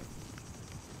be okay.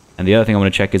 And the other thing I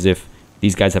want to check is if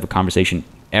these guys have a conversation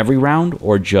every round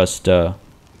or just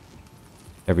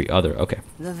every other. Okay.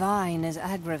 The vine is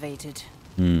aggravated.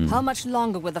 How much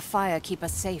longer will the fire keep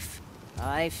us safe?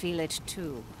 I feel it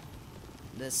too.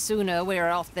 The sooner we're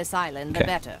off this island, the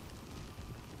better.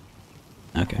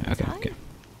 Okay. I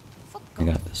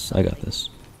got this. So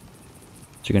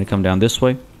you're going to come down this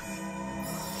way.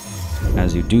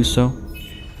 As you do so,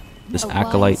 this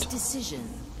acolyte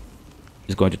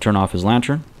is going to turn off his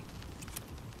lantern.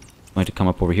 Going to come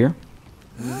up over here.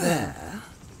 There.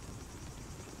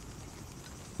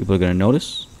 People are going to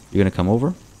notice. You're going to come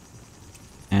over.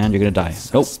 And you're going to die.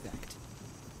 Nope.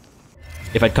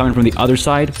 If I'd come in from the other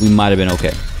side, we might have been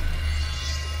okay.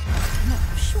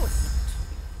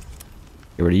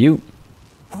 Get rid of you.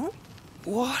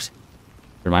 What?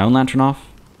 Turn my own lantern off.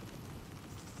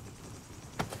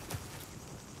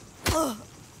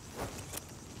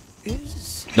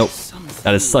 Nope.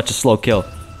 That is such a slow kill.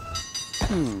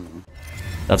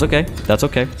 That's okay. That's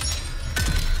okay.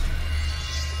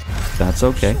 That's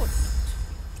okay.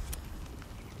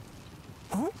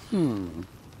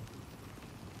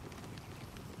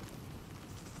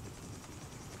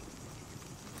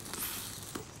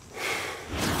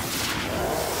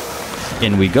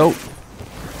 In we go.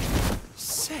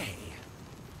 Say.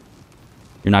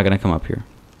 You're not gonna come up here.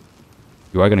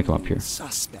 You are gonna come up here.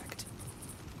 Suspect.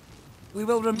 We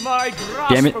will my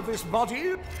grasp Damn it. of this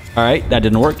body. Alright, that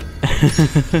didn't work.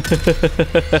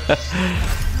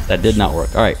 That did not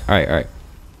work. Alright.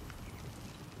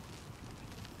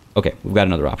 Okay, we've got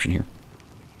another option here.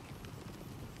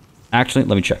 Actually,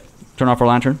 let me check. Turn off our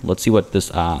lantern. Let's see what this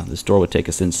this door would take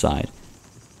us inside.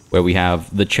 where we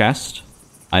have the chest,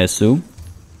 I assume,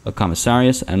 a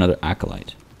commissarius, and another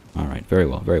acolyte. Alright, very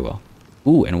well, very well.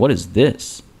 Ooh, and what is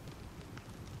this?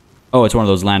 Oh, it's one of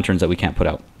those lanterns that we can't put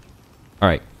out.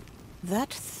 Alright. That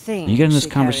thing. You get in this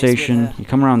conversation, you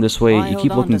come around this way, you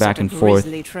keep looking back and forth.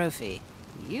 Trophy.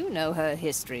 You know her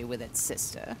history with its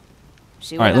sister.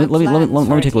 Alright, let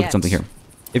me take a look at something here.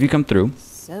 If you come through,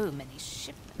 so many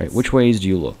shipments. Right, which ways do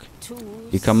you look?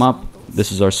 You come up,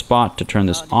 this is our spot to turn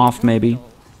this off maybe.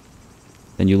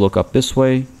 Then you look up this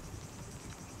way.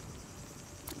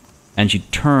 And she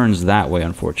turns that way,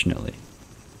 unfortunately.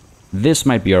 This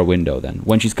might be our window then.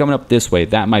 When she's coming up this way,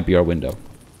 that might be our window.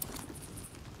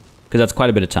 Because that's quite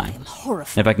a bit of time.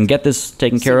 If I can get this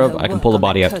taken care of, I can pull the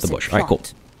body out of the bush. Alright, cool.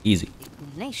 Easy.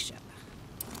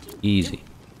 Easy.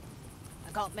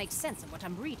 I can't make sense of what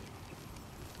I'm reading.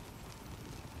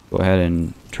 Go ahead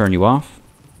and turn you off.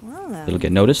 It'll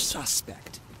get noticed.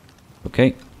 Suspect.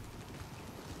 Okay.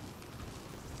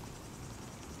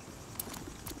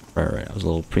 Right. I was a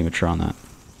little premature on that.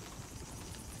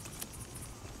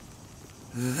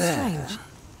 There.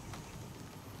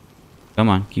 Come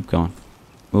on, keep going.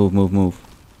 Move.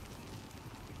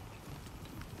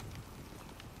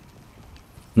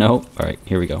 No? Alright,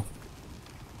 here we go.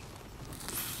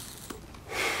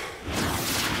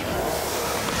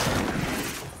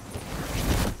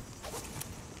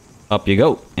 Up you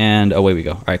go, and away we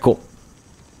go. Alright, cool.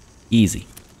 Easy.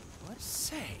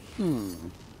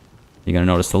 You're gonna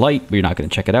notice the light, but you're not gonna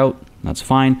check it out. That's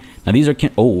fine. Now these are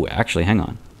oh, actually, hang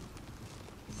on.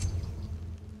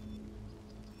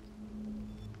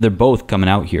 They're both coming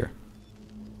out here.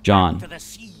 John.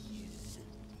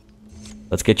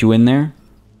 Let's get you in there,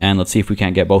 and let's see if we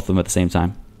can't get both of them at the same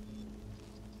time.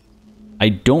 I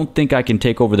don't think I can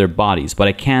take over their bodies, but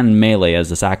I can melee as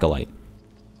this acolyte.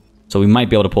 So we might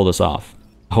be able to pull this off.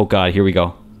 Oh god, here we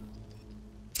go.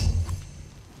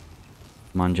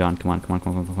 Come on, John. Come on.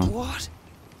 What?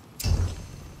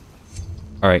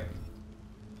 Alright.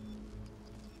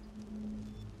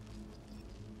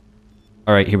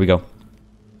 Alright, here we go.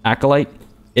 Acolyte,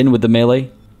 in with the melee.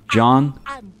 John.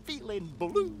 I'm feeling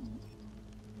blue.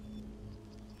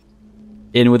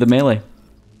 In with the melee.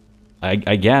 I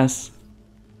guess.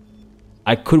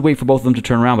 I could wait for both of them to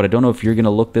turn around, but I don't know if you're going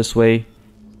to look this way.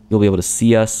 You'll be able to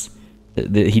see us.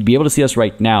 He'd be able to see us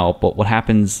right now, but what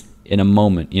happens in a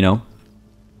moment, you know?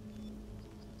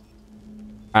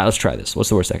 Alright, let's try this. What's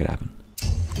the worst that could happen?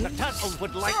 The turtles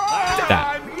would like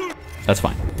that. That's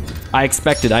fine. I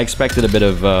expected a bit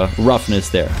of roughness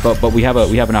there, but we have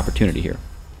an opportunity here.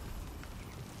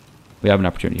 We have an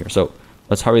opportunity here. So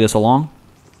let's hurry this along.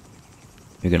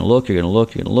 You're gonna look. You're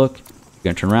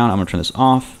gonna turn around. I'm gonna turn this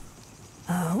off.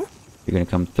 Oh. You're gonna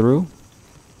come through.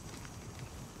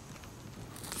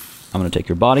 I'm gonna take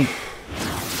your body.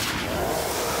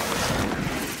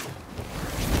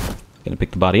 Gonna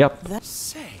pick the body up. Let's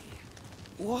say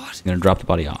what? I'm gonna drop the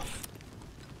body off.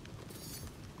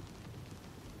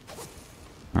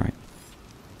 Alright.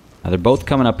 Now they're both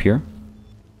coming up here.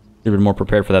 They've been more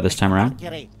prepared for that this time around.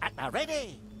 Can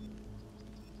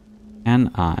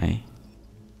I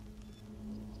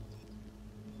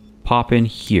pop in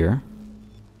here?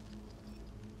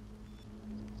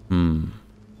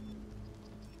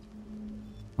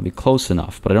 I'll be close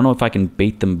enough, but I don't know if I can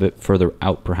bait them a bit further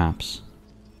out, perhaps.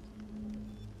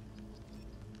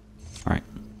 Alright.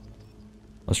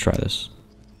 Let's try this.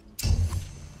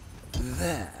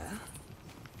 There.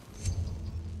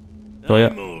 Toya.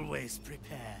 I'm always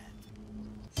prepared.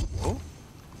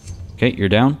 Okay, you're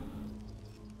down.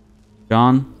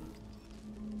 John.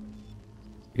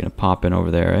 You're gonna pop in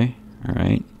over there, eh?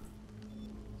 Alright.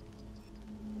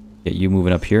 Get you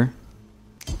moving up here.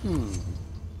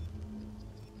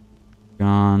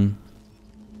 John.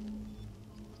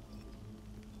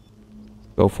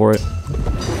 Go for it.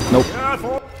 Nope.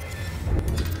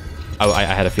 I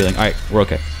had a feeling. Alright, we're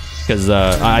okay. Because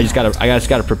I just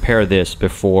gotta prepare this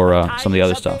before some of the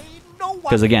other stuff.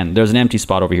 Because again, there's an empty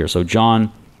spot over here, so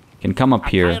John can come up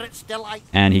here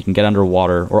and he can get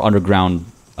underwater or underground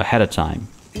ahead of time.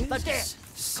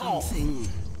 Something.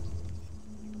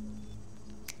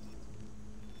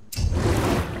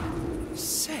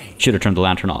 Should have turned the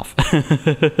lantern off.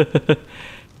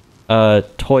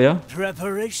 Toya,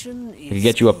 Preparation I can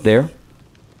get you up there.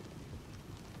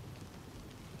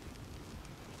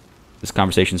 This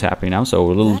conversation's happening now, so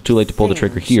we're a little too late to pull the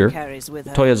trigger here.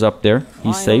 Toya's up there.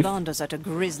 He's safe.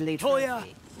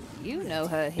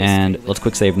 And let's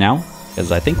quick save now,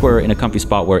 because I think we're in a comfy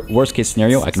spot where, worst case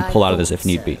scenario, I can pull out of this if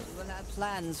need be.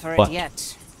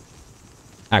 But,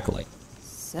 Acolyte.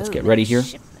 Let's get ready here.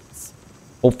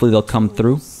 Hopefully they'll come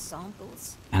through.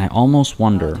 And I almost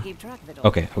wonder...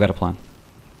 Okay, I've got a plan.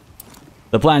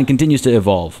 The plan continues to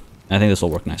evolve. I think this will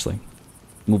work nicely.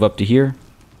 Move up to here.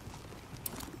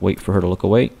 Wait for her to look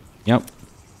away. Yep.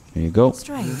 There you go.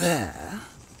 There.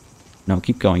 No,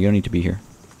 keep going. You don't need to be here.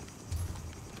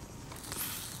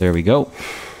 There we go.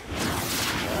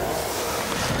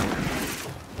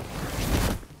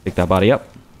 Pick that body up.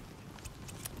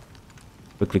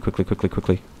 Quickly, quickly, quickly,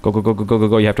 quickly. Go, go, go, go, go, go,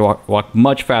 go. You have to walk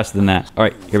much faster than that. All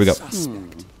right, here we go.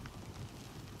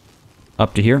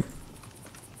 Up to here.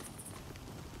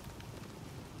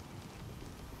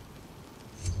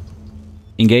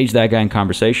 Engage that guy in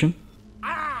conversation.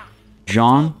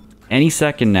 John, any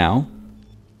second now.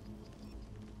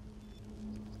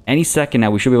 Any second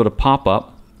now, we should be able to pop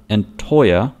up. And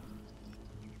Toya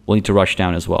will need to rush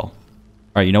down as well.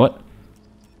 Alright, you know what?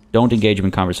 Don't engage him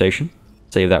in conversation.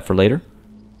 Save that for later.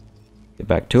 Get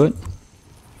back to it.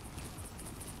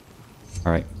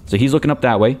 Alright, so he's looking up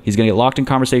that way. He's going to get locked in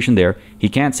conversation there. He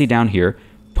can't see down here.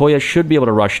 Toya should be able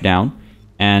to rush down.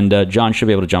 And John should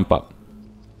be able to jump up.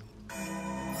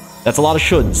 That's a lot of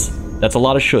shoulds. That's a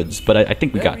lot of shoulds, but I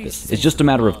think we got this. It's just a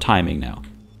matter of timing now.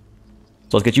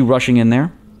 So let's get you rushing in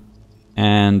there.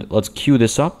 And let's queue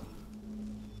this up.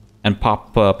 And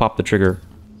pop the trigger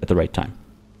at the right time.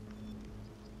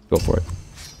 Go for it.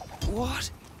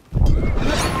 What?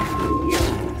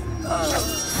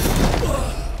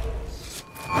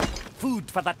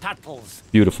 Food for the turtles.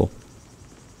 Beautiful.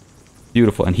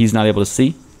 Beautiful. And he's not able to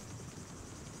see.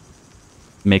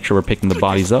 Make sure we're picking the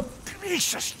bodies up.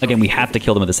 Again, we have to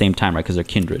kill them at the same time, right? Because they're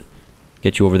kindred.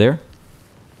 Get you over there.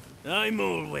 I'm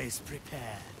always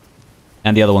prepared.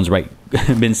 And the other one's right.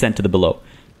 Been sent to the below.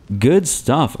 Good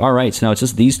stuff. Alright, so now it's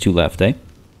just these two left, eh?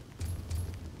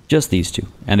 Just these two.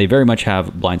 And they very much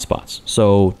have blind spots.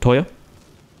 So, Toya.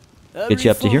 Get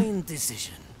you up to here.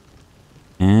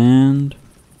 And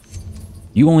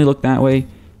you only look that way.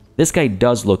 This guy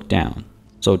does look down.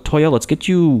 So, Toya, let's get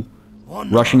you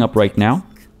rushing up right now.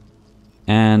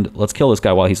 And let's kill this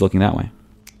guy while he's looking that way.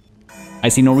 I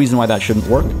see no reason why that shouldn't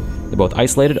work. They're both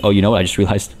isolated. Oh, you know what? I just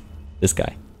realized this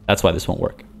guy. That's why this won't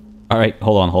work. Alright,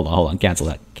 hold on. Cancel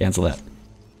that. Cancel that.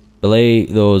 Delay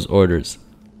those orders.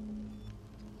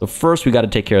 So first we got to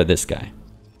take care of this guy.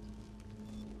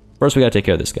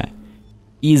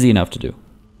 Easy enough to do.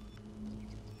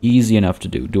 Easy enough to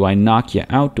do. Do I knock you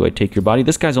out? Do I take your body?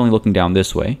 This guy's only looking down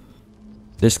this way.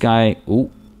 This guy...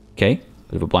 Ooh, okay.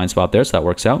 Bit of a blind spot there, so that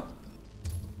works out.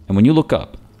 And when you look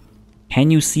up,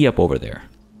 can you see up over there?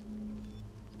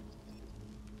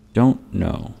 Don't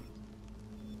know.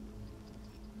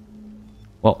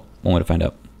 Well, one way to find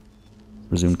out.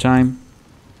 Resume time.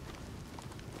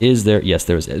 Is there... Yes,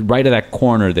 there is. Right at that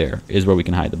corner there is where we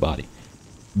can hide the body.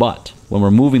 But when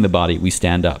we're moving the body, we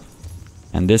stand up.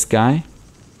 And this guy,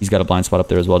 he's got a blind spot up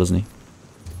there as well, doesn't he?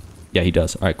 Yeah, he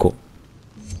does. All right, cool.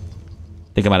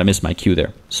 I think I might have missed my cue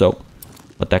there. So,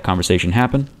 let that conversation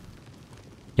happen.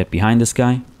 Get behind this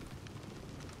guy.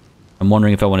 I'm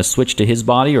wondering if I want to switch to his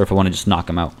body or if I want to just knock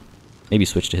him out. Maybe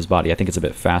switch to his body. I think it's a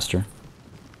bit faster.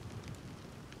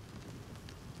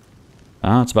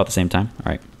 It's about the same time.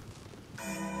 All right.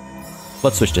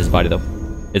 Let's switch to his body, though.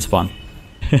 It's fun.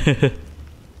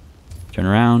 Turn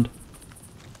around.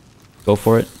 Go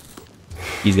for it.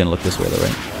 He's going to look this way, though,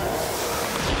 right?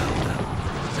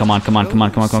 Come on.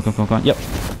 Yep.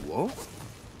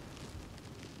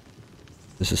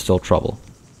 This is still trouble.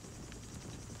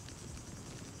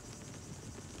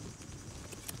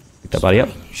 Pick that body up.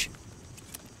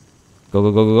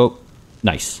 Go.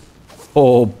 Nice.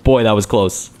 Oh, boy, that was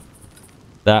close.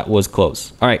 That was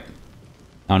close. All right.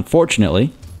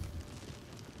 Unfortunately...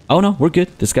 Oh, no, we're good.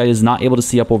 This guy is not able to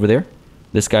see up over there.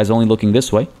 This guy's only looking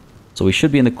this way. So we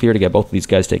should be in the clear to get both of these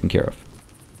guys taken care of.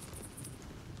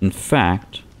 In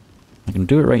fact, I can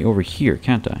do it right over here,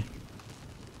 can't I?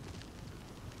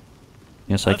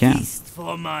 Yes, I can.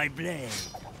 For my blade.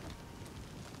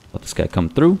 Let this guy come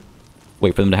through.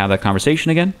 Wait for them to have that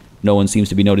conversation again. No one seems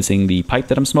to be noticing the pipe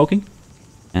that I'm smoking.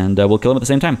 And we'll kill him at the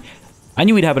same time. I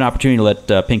knew we'd have an opportunity to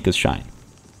let Pincus shine.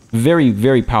 Very,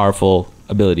 very powerful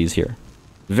abilities here.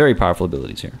 Very powerful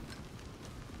abilities here.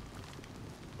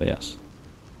 But yes.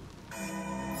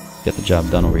 Get the job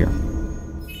done over here.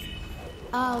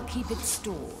 I'll keep it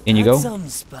stored. In you go. Some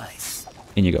spice.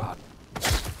 In you go.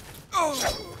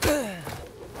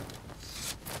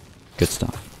 Good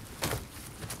stuff.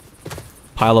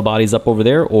 Pile of bodies up over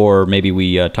there, or maybe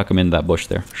we tuck them into that bush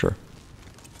there. Sure.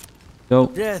 Go.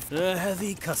 Death, a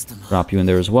heavy customer. Drop you in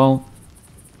there as well.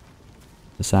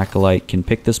 This acolyte can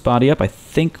pick this body up. I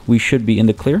think we should be in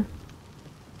the clear.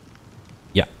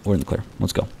 Yeah, we're in the clear.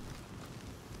 Let's go.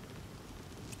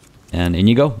 And in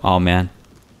you go. Oh, man.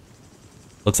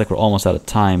 Looks like we're almost out of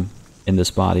time in this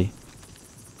body.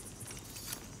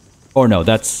 Or no,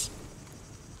 that's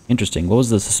interesting. What was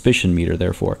the suspicion meter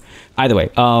there for? Either way,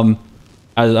 I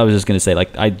was just gonna say,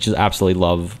 like, I just absolutely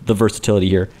love the versatility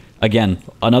here. Again,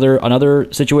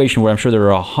 another situation where I'm sure there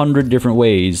are 100 different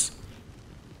ways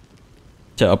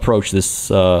to approach this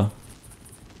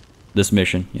this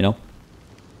mission. You know,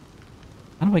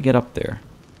 how do I get up there?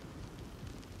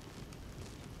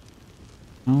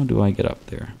 How do I get up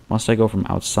there? Must I go from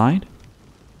outside?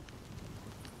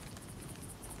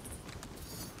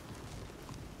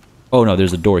 Oh no,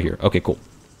 there's a door here. Okay, cool.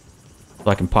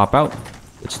 So I can pop out.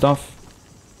 Good stuff.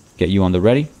 Get you on the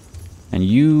ready. And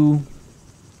you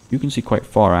can see quite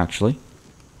far, actually.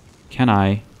 Can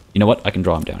I? You know what? I can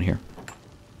draw him down here.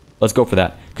 Let's go for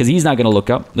that. Because he's not going to look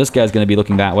up. This guy's going to be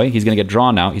looking that way. He's going to get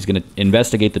drawn out. He's going to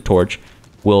investigate the torch.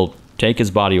 We'll take his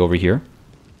body over here.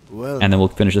 And then we'll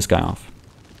finish this guy off.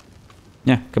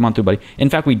 Yeah, come on through, buddy. In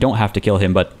fact, we don't have to kill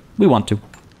him, but we want to.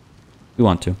 We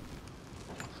want to.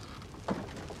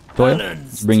 Toya,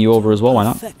 let's bring you over as well. Why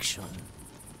not?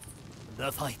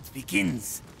 The fight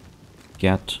begins.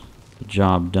 Get the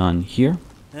job done here.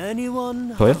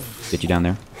 Anyone? Toya, get you down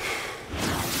there.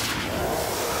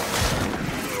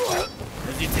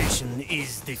 Hesitation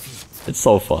is defeat. It's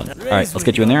so fun. All right, let's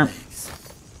get you in there.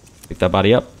 Pick that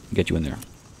body up. Get you in there.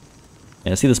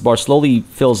 Yeah, see, this bar slowly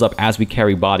fills up as we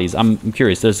carry bodies. I'm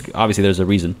curious. Obviously there's a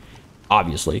reason,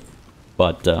 obviously,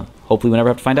 but hopefully we never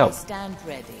have to find out. Stand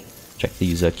ready. Check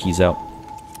these keys out.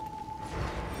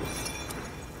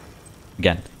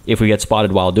 Again, if we get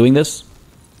spotted while doing this,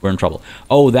 we're in trouble.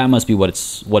 Oh, that must be what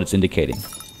it's indicating.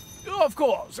 Of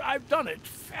course, I've done it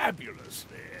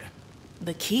fabulously.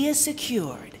 The key is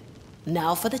secured.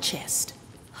 Now for the chest.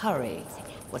 Hurry.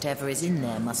 Whatever is in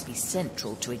there must be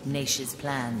central to Ignatia's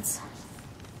plans.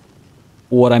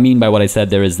 What I mean by what I said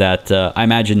there is that I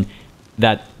imagine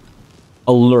that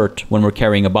alert when we're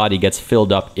carrying a body gets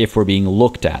filled up if we're being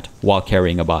looked at while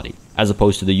carrying a body, as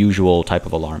opposed to the usual type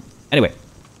of alarm. Anyway,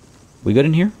 we good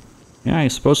in here? Yeah, I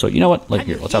suppose so. You know what? Like,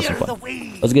 here, let's have some fun.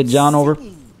 Let's get John over.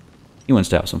 He wants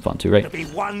to have some fun too, right?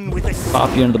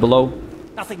 Pop you into the below.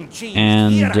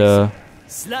 And,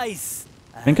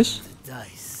 Pincus?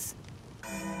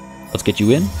 Let's get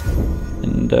you in.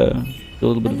 And, do a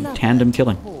little bit of tandem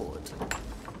killing.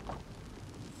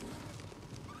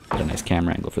 Got a nice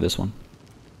camera angle for this one.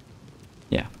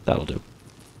 Yeah, that'll do.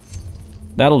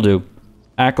 That'll do.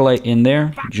 Acolyte in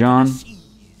there. John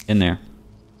in there.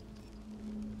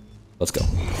 Let's go.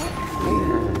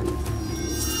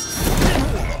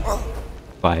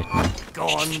 Bye. No. Go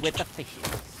on with the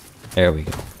fishes. There we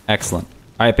go. Excellent.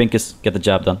 All right, Pincus, get the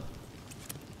job done.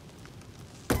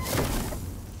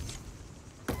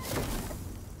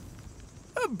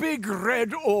 A big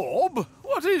red orb?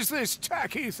 What is this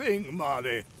tacky thing,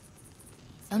 Marley?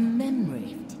 A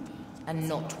memory, and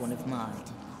not one of mine.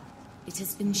 It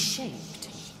has been shaped,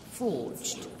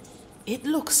 forged. It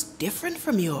looks different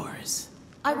from yours.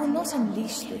 I will not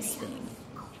unleash this thing,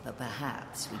 but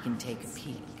perhaps we can take a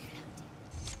peek.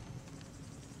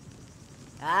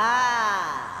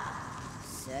 Ah,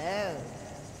 so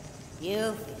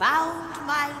you found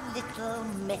my little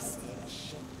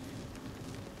message.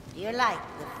 Do you like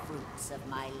the fruits of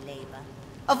my labor?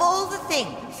 Of all the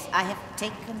things I have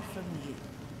taken from you,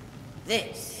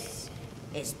 this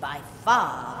is by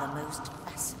far the most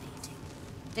fascinating.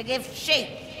 To give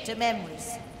shape to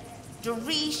memories, to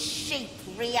reshape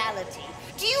reality.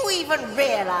 Do you even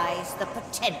realize the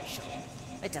potential?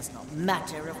 It does not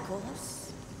matter, of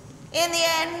course. In the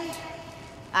end,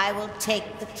 I will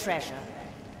take the treasure,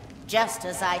 just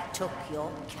as I took your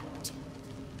captain.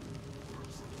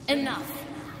 Enough!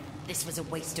 This was a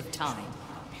waste of time.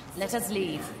 Let us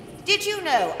leave. Did you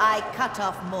know I cut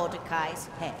off Mordecai's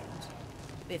head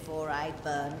before I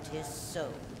burned his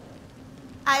soul?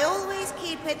 I always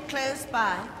keep it close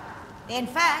by. In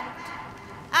fact,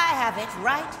 I have it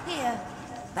right here.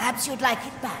 Perhaps you'd like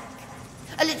it back.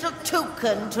 A little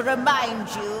token to remind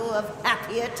you of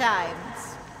happier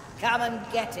times. Come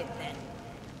and get it then.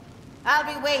 I'll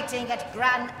be waiting at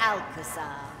Gran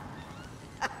Alcazar.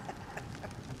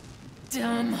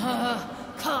 Damn her!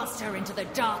 Cast her into the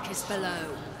darkest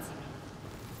below.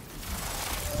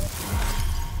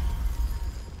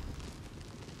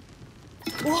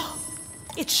 Whoa!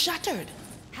 It's shattered.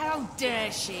 How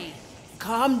dare she?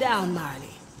 Calm down,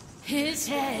 Marley. His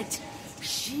head.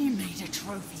 She made a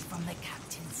trophy from the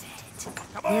captain's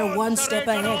head. We're one step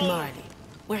ahead, Marley.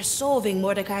 We're solving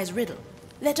Mordecai's riddle.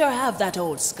 Let her have that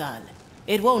old skull.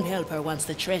 It won't help her once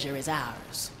the treasure is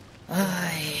ours.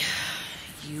 Aye,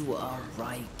 you are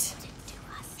right.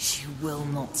 She will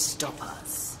not stop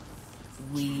us.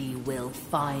 We will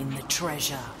find the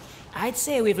treasure. I'd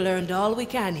say we've learned all we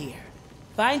can here.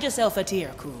 Find yourself a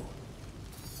tier, crew.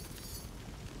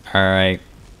 Alright.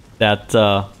 That's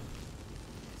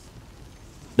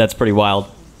pretty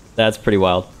wild. That's pretty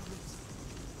wild.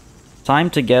 Time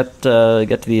to get to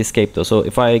the escape, though. So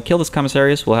if I kill this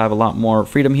commissarius, we'll have a lot more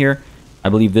freedom here. I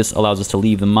believe this allows us to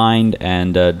leave the mine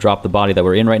and drop the body that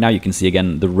we're in right now. You can see,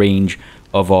 again, the range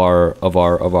of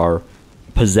our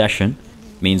possession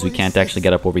means we can't actually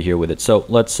get up over here with it. So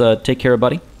let's take care of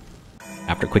buddy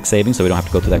after quick saving, so we don't have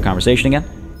to go through that conversation again.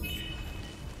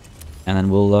 And then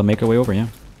we'll make our way over, yeah.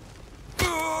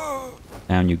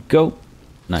 Down you go.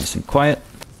 Nice and quiet.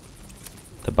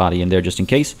 The body in there just in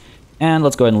case. And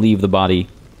let's go ahead and leave the body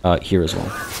here as well.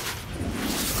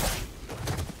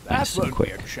 Nice and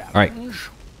quick. Alright.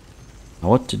 Now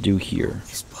what to do here?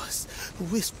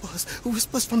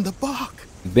 Whispers from the bark.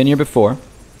 We've been here before.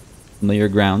 Familiar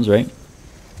grounds, right?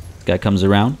 This guy comes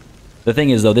around. The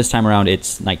thing is, though, this time around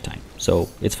it's nighttime. So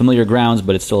it's familiar grounds,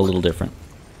 but it's still a little different.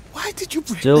 Why did you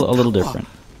bring Still a little different.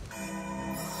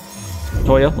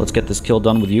 Toya, let's get this kill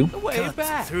done with you.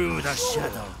 Cut through the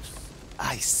shadows.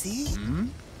 I see.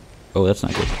 Oh, that's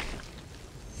not good.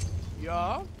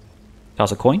 Yeah.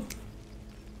 Toss a coin.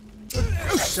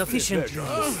 Sufficient.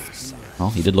 Well,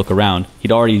 he did look around.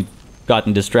 He'd already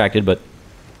gotten distracted, but I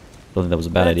don't think that was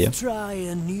a bad idea. Try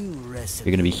a new recipe.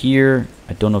 You're gonna be here.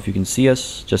 I don't know if you can see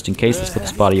us. Just in case, let's put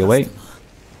this body away.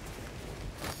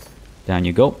 Down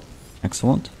you go.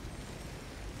 Excellent.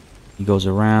 He goes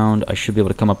around. I should be able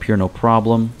to come up here, no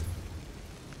problem.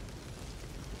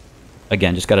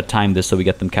 Again, just gotta time this so we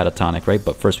get them catatonic, right?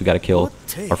 But first we gotta kill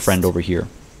our friend over here.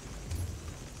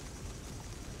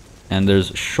 And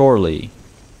there's surely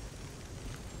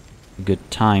a good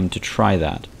time to try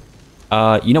that.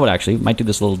 You know what, actually? Might do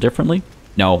this a little differently.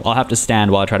 No, I'll have to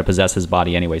stand while I try to possess his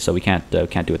body anyway, so we can't do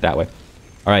it that way.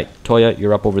 Alright, Toya,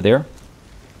 you're up over there.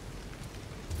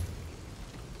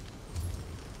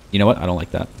 You know what? I don't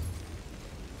like that.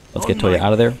 Let's get Toya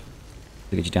out of there.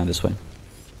 Let's get you down this way.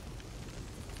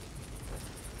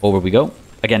 Over we go.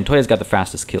 Again, Toya's got the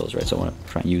fastest kills, right? So I want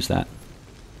to try and use that.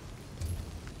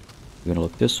 We're gonna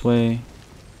look this way.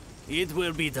 It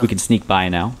will be done. We can sneak by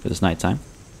now for this nighttime.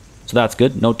 So that's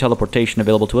good. No teleportation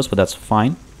available to us, but that's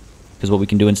fine. Because what we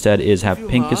can do instead is have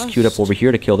Pincus queued up over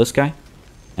here to kill this guy.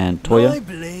 And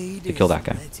Toya to kill that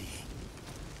guy.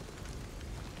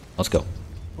 Let's go.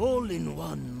 All in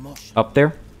one motion. Up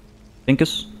there.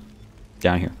 Pincus.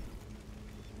 Down here.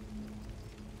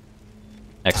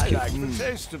 Execute. I like the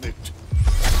taste of it.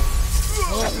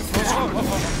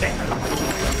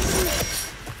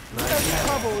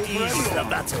 Ease the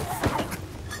battle.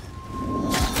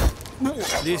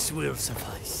 This will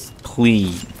suffice.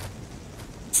 Clean.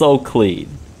 So clean.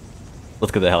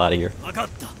 Let's get the hell out of here.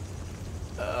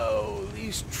 Oh,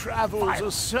 these travels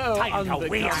are so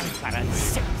unbecoming.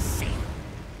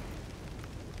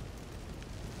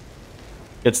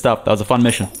 Good stuff. That was a fun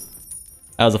mission.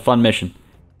 That was a fun mission.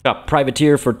 Got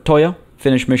Privateer for Toya.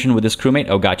 Finish mission with this crewmate.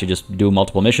 Oh, gotcha. Just do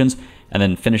multiple missions. And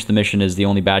then finish the mission is the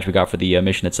only badge we got for the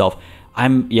mission itself.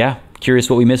 I'm, curious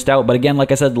what we missed out. But again,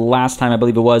 like I said last time, I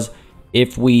believe it was,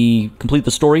 if we complete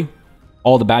the story,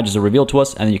 all the badges are revealed to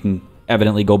us, and then you can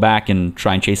evidently go back and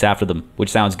try and chase after them, which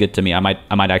sounds good to me. I might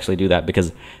actually do that,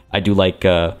 because I do like,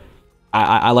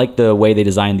 I like the way they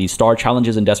designed these star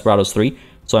challenges in Desperados 3.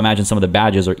 So I imagine some of the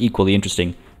badges are equally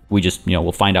interesting. We just,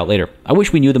 we'll find out later. I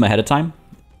wish we knew them ahead of time,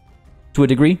 to a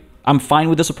degree. I'm fine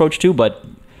with this approach too, but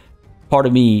part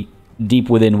of me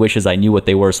deep within wishes I knew what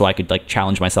they were so I could like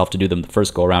challenge myself to do them the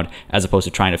first go around, as opposed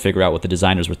to trying to figure out what the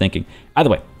designers were thinking.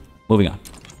 Either way, moving on.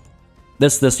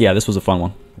 This was a fun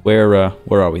one. Where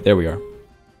are we? There we are.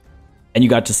 And you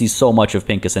got to see so much of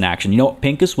Pincus in action. You know,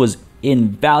 Pincus was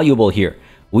invaluable here.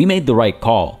 We made the right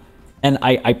call. And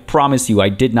I promise you, I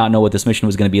did not know what this mission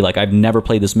was going to be like. I've never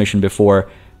played this mission before.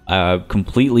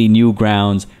 Completely new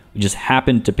grounds. We just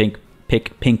happened to pick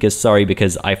Pincus,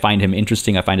 because I find him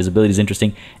interesting. I find his abilities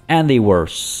interesting. And they were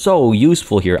so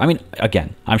useful here. I mean,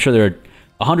 again, I'm sure there are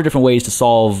 100 different ways to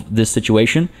solve this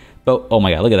situation. But, oh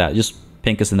my god, look at that. Just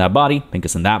Pincus in that body,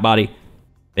 Pincus in that body.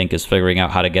 Pincus figuring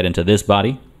out how to get into this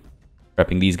body.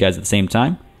 Prepping these guys at the same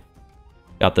time.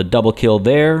 Got the double kill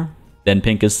there. Then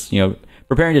Pincus,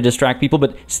 preparing to distract people,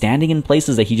 but standing in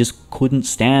places that he just couldn't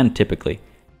stand typically.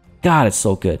 God, it's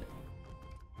so good.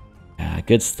 Yeah,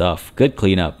 good stuff. Good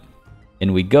cleanup.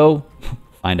 In we go.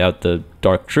 Find out the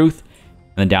dark truth.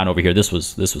 And then down over here, this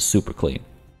was super clean.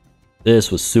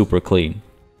 This was super clean.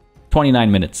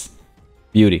 29 minutes.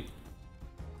 Beauty.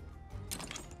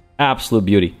 Absolute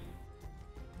beauty.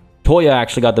 Toya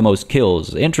actually got the most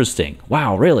kills. Interesting.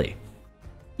 Wow, really?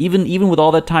 Even with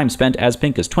all that time spent as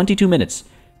Pincus, 22 minutes.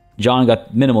 John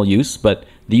got minimal use, but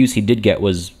the use he did get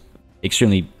was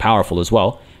extremely powerful as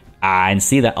well. And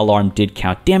see, that alarm did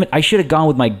count. Damn it, I should have gone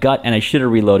with my gut and I should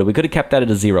have reloaded. We could have kept that at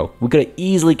a 0. We could have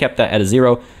easily kept that at a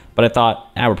 0, but I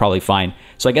thought, we're probably fine.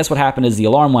 So I guess what happened is the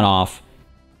alarm went off,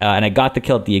 and I got the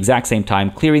kill at the exact same time,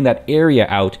 clearing that area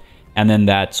out, and then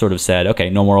that sort of said,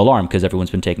 okay, no more alarm because everyone's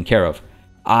been taken care of.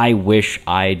 I wish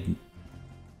I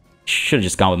should have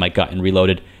just gone with my gut and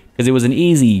reloaded, because it was an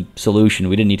easy solution.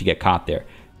 We didn't need to get caught there.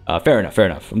 Fair enough, fair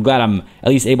enough. I'm glad I'm at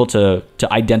least able to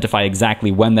identify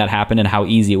exactly when that happened and how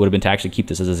easy it would have been to actually keep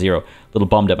this as a 0. A little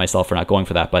bummed at myself for not going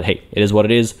for that, but hey, it is what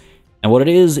it is. And what it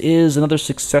is another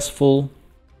successful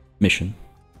mission.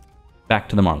 Back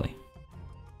to the Marley.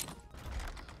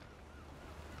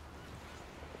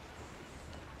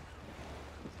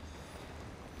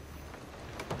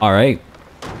 Alright.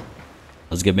 That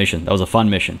was a good mission. That was a fun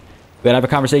mission. We gotta have a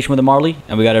conversation with the Marley,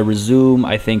 and we gotta resume,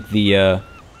 I think, the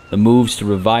moves to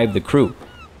revive the crew.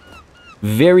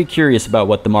 Very curious about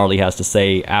what the Marley has to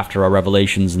say after our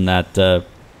revelations in that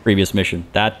previous mission.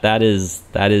 That is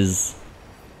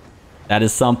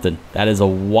something. That is a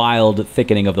wild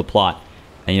thickening of the plot.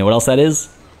 And you know what else that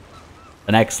is?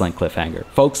 An excellent cliffhanger.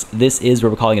 Folks, this is where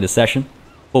we're calling it a session.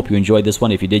 Hope you enjoyed this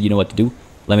one. If you did, you know what to do.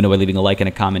 Let me know by leaving a like and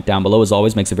a comment down below. As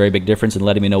always, makes a very big difference in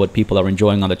letting me know what people are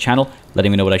enjoying on the channel,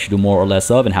 letting me know what I should do more or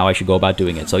less of, and how I should go about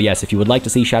doing it. So yes, if you would like to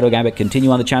see Shadow Gambit continue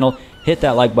on the channel, hit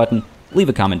that like button, leave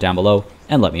a comment down below,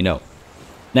 and let me know.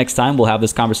 Next time, we'll have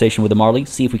this conversation with the Marley,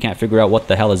 see if we can't figure out what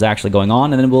the hell is actually going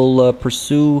on, and then we'll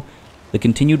pursue the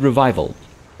continued revival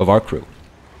of our crew.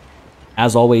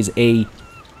 As always, a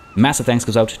massive thanks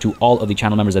goes out to all of the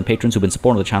channel members and patrons who've been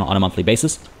supporting the channel on a monthly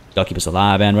basis. Y'all keep us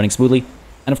alive and running smoothly.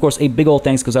 And of course, a big old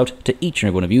thanks goes out to each and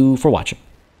every one of you for watching.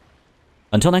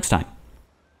 Until next time,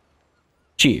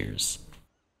 cheers.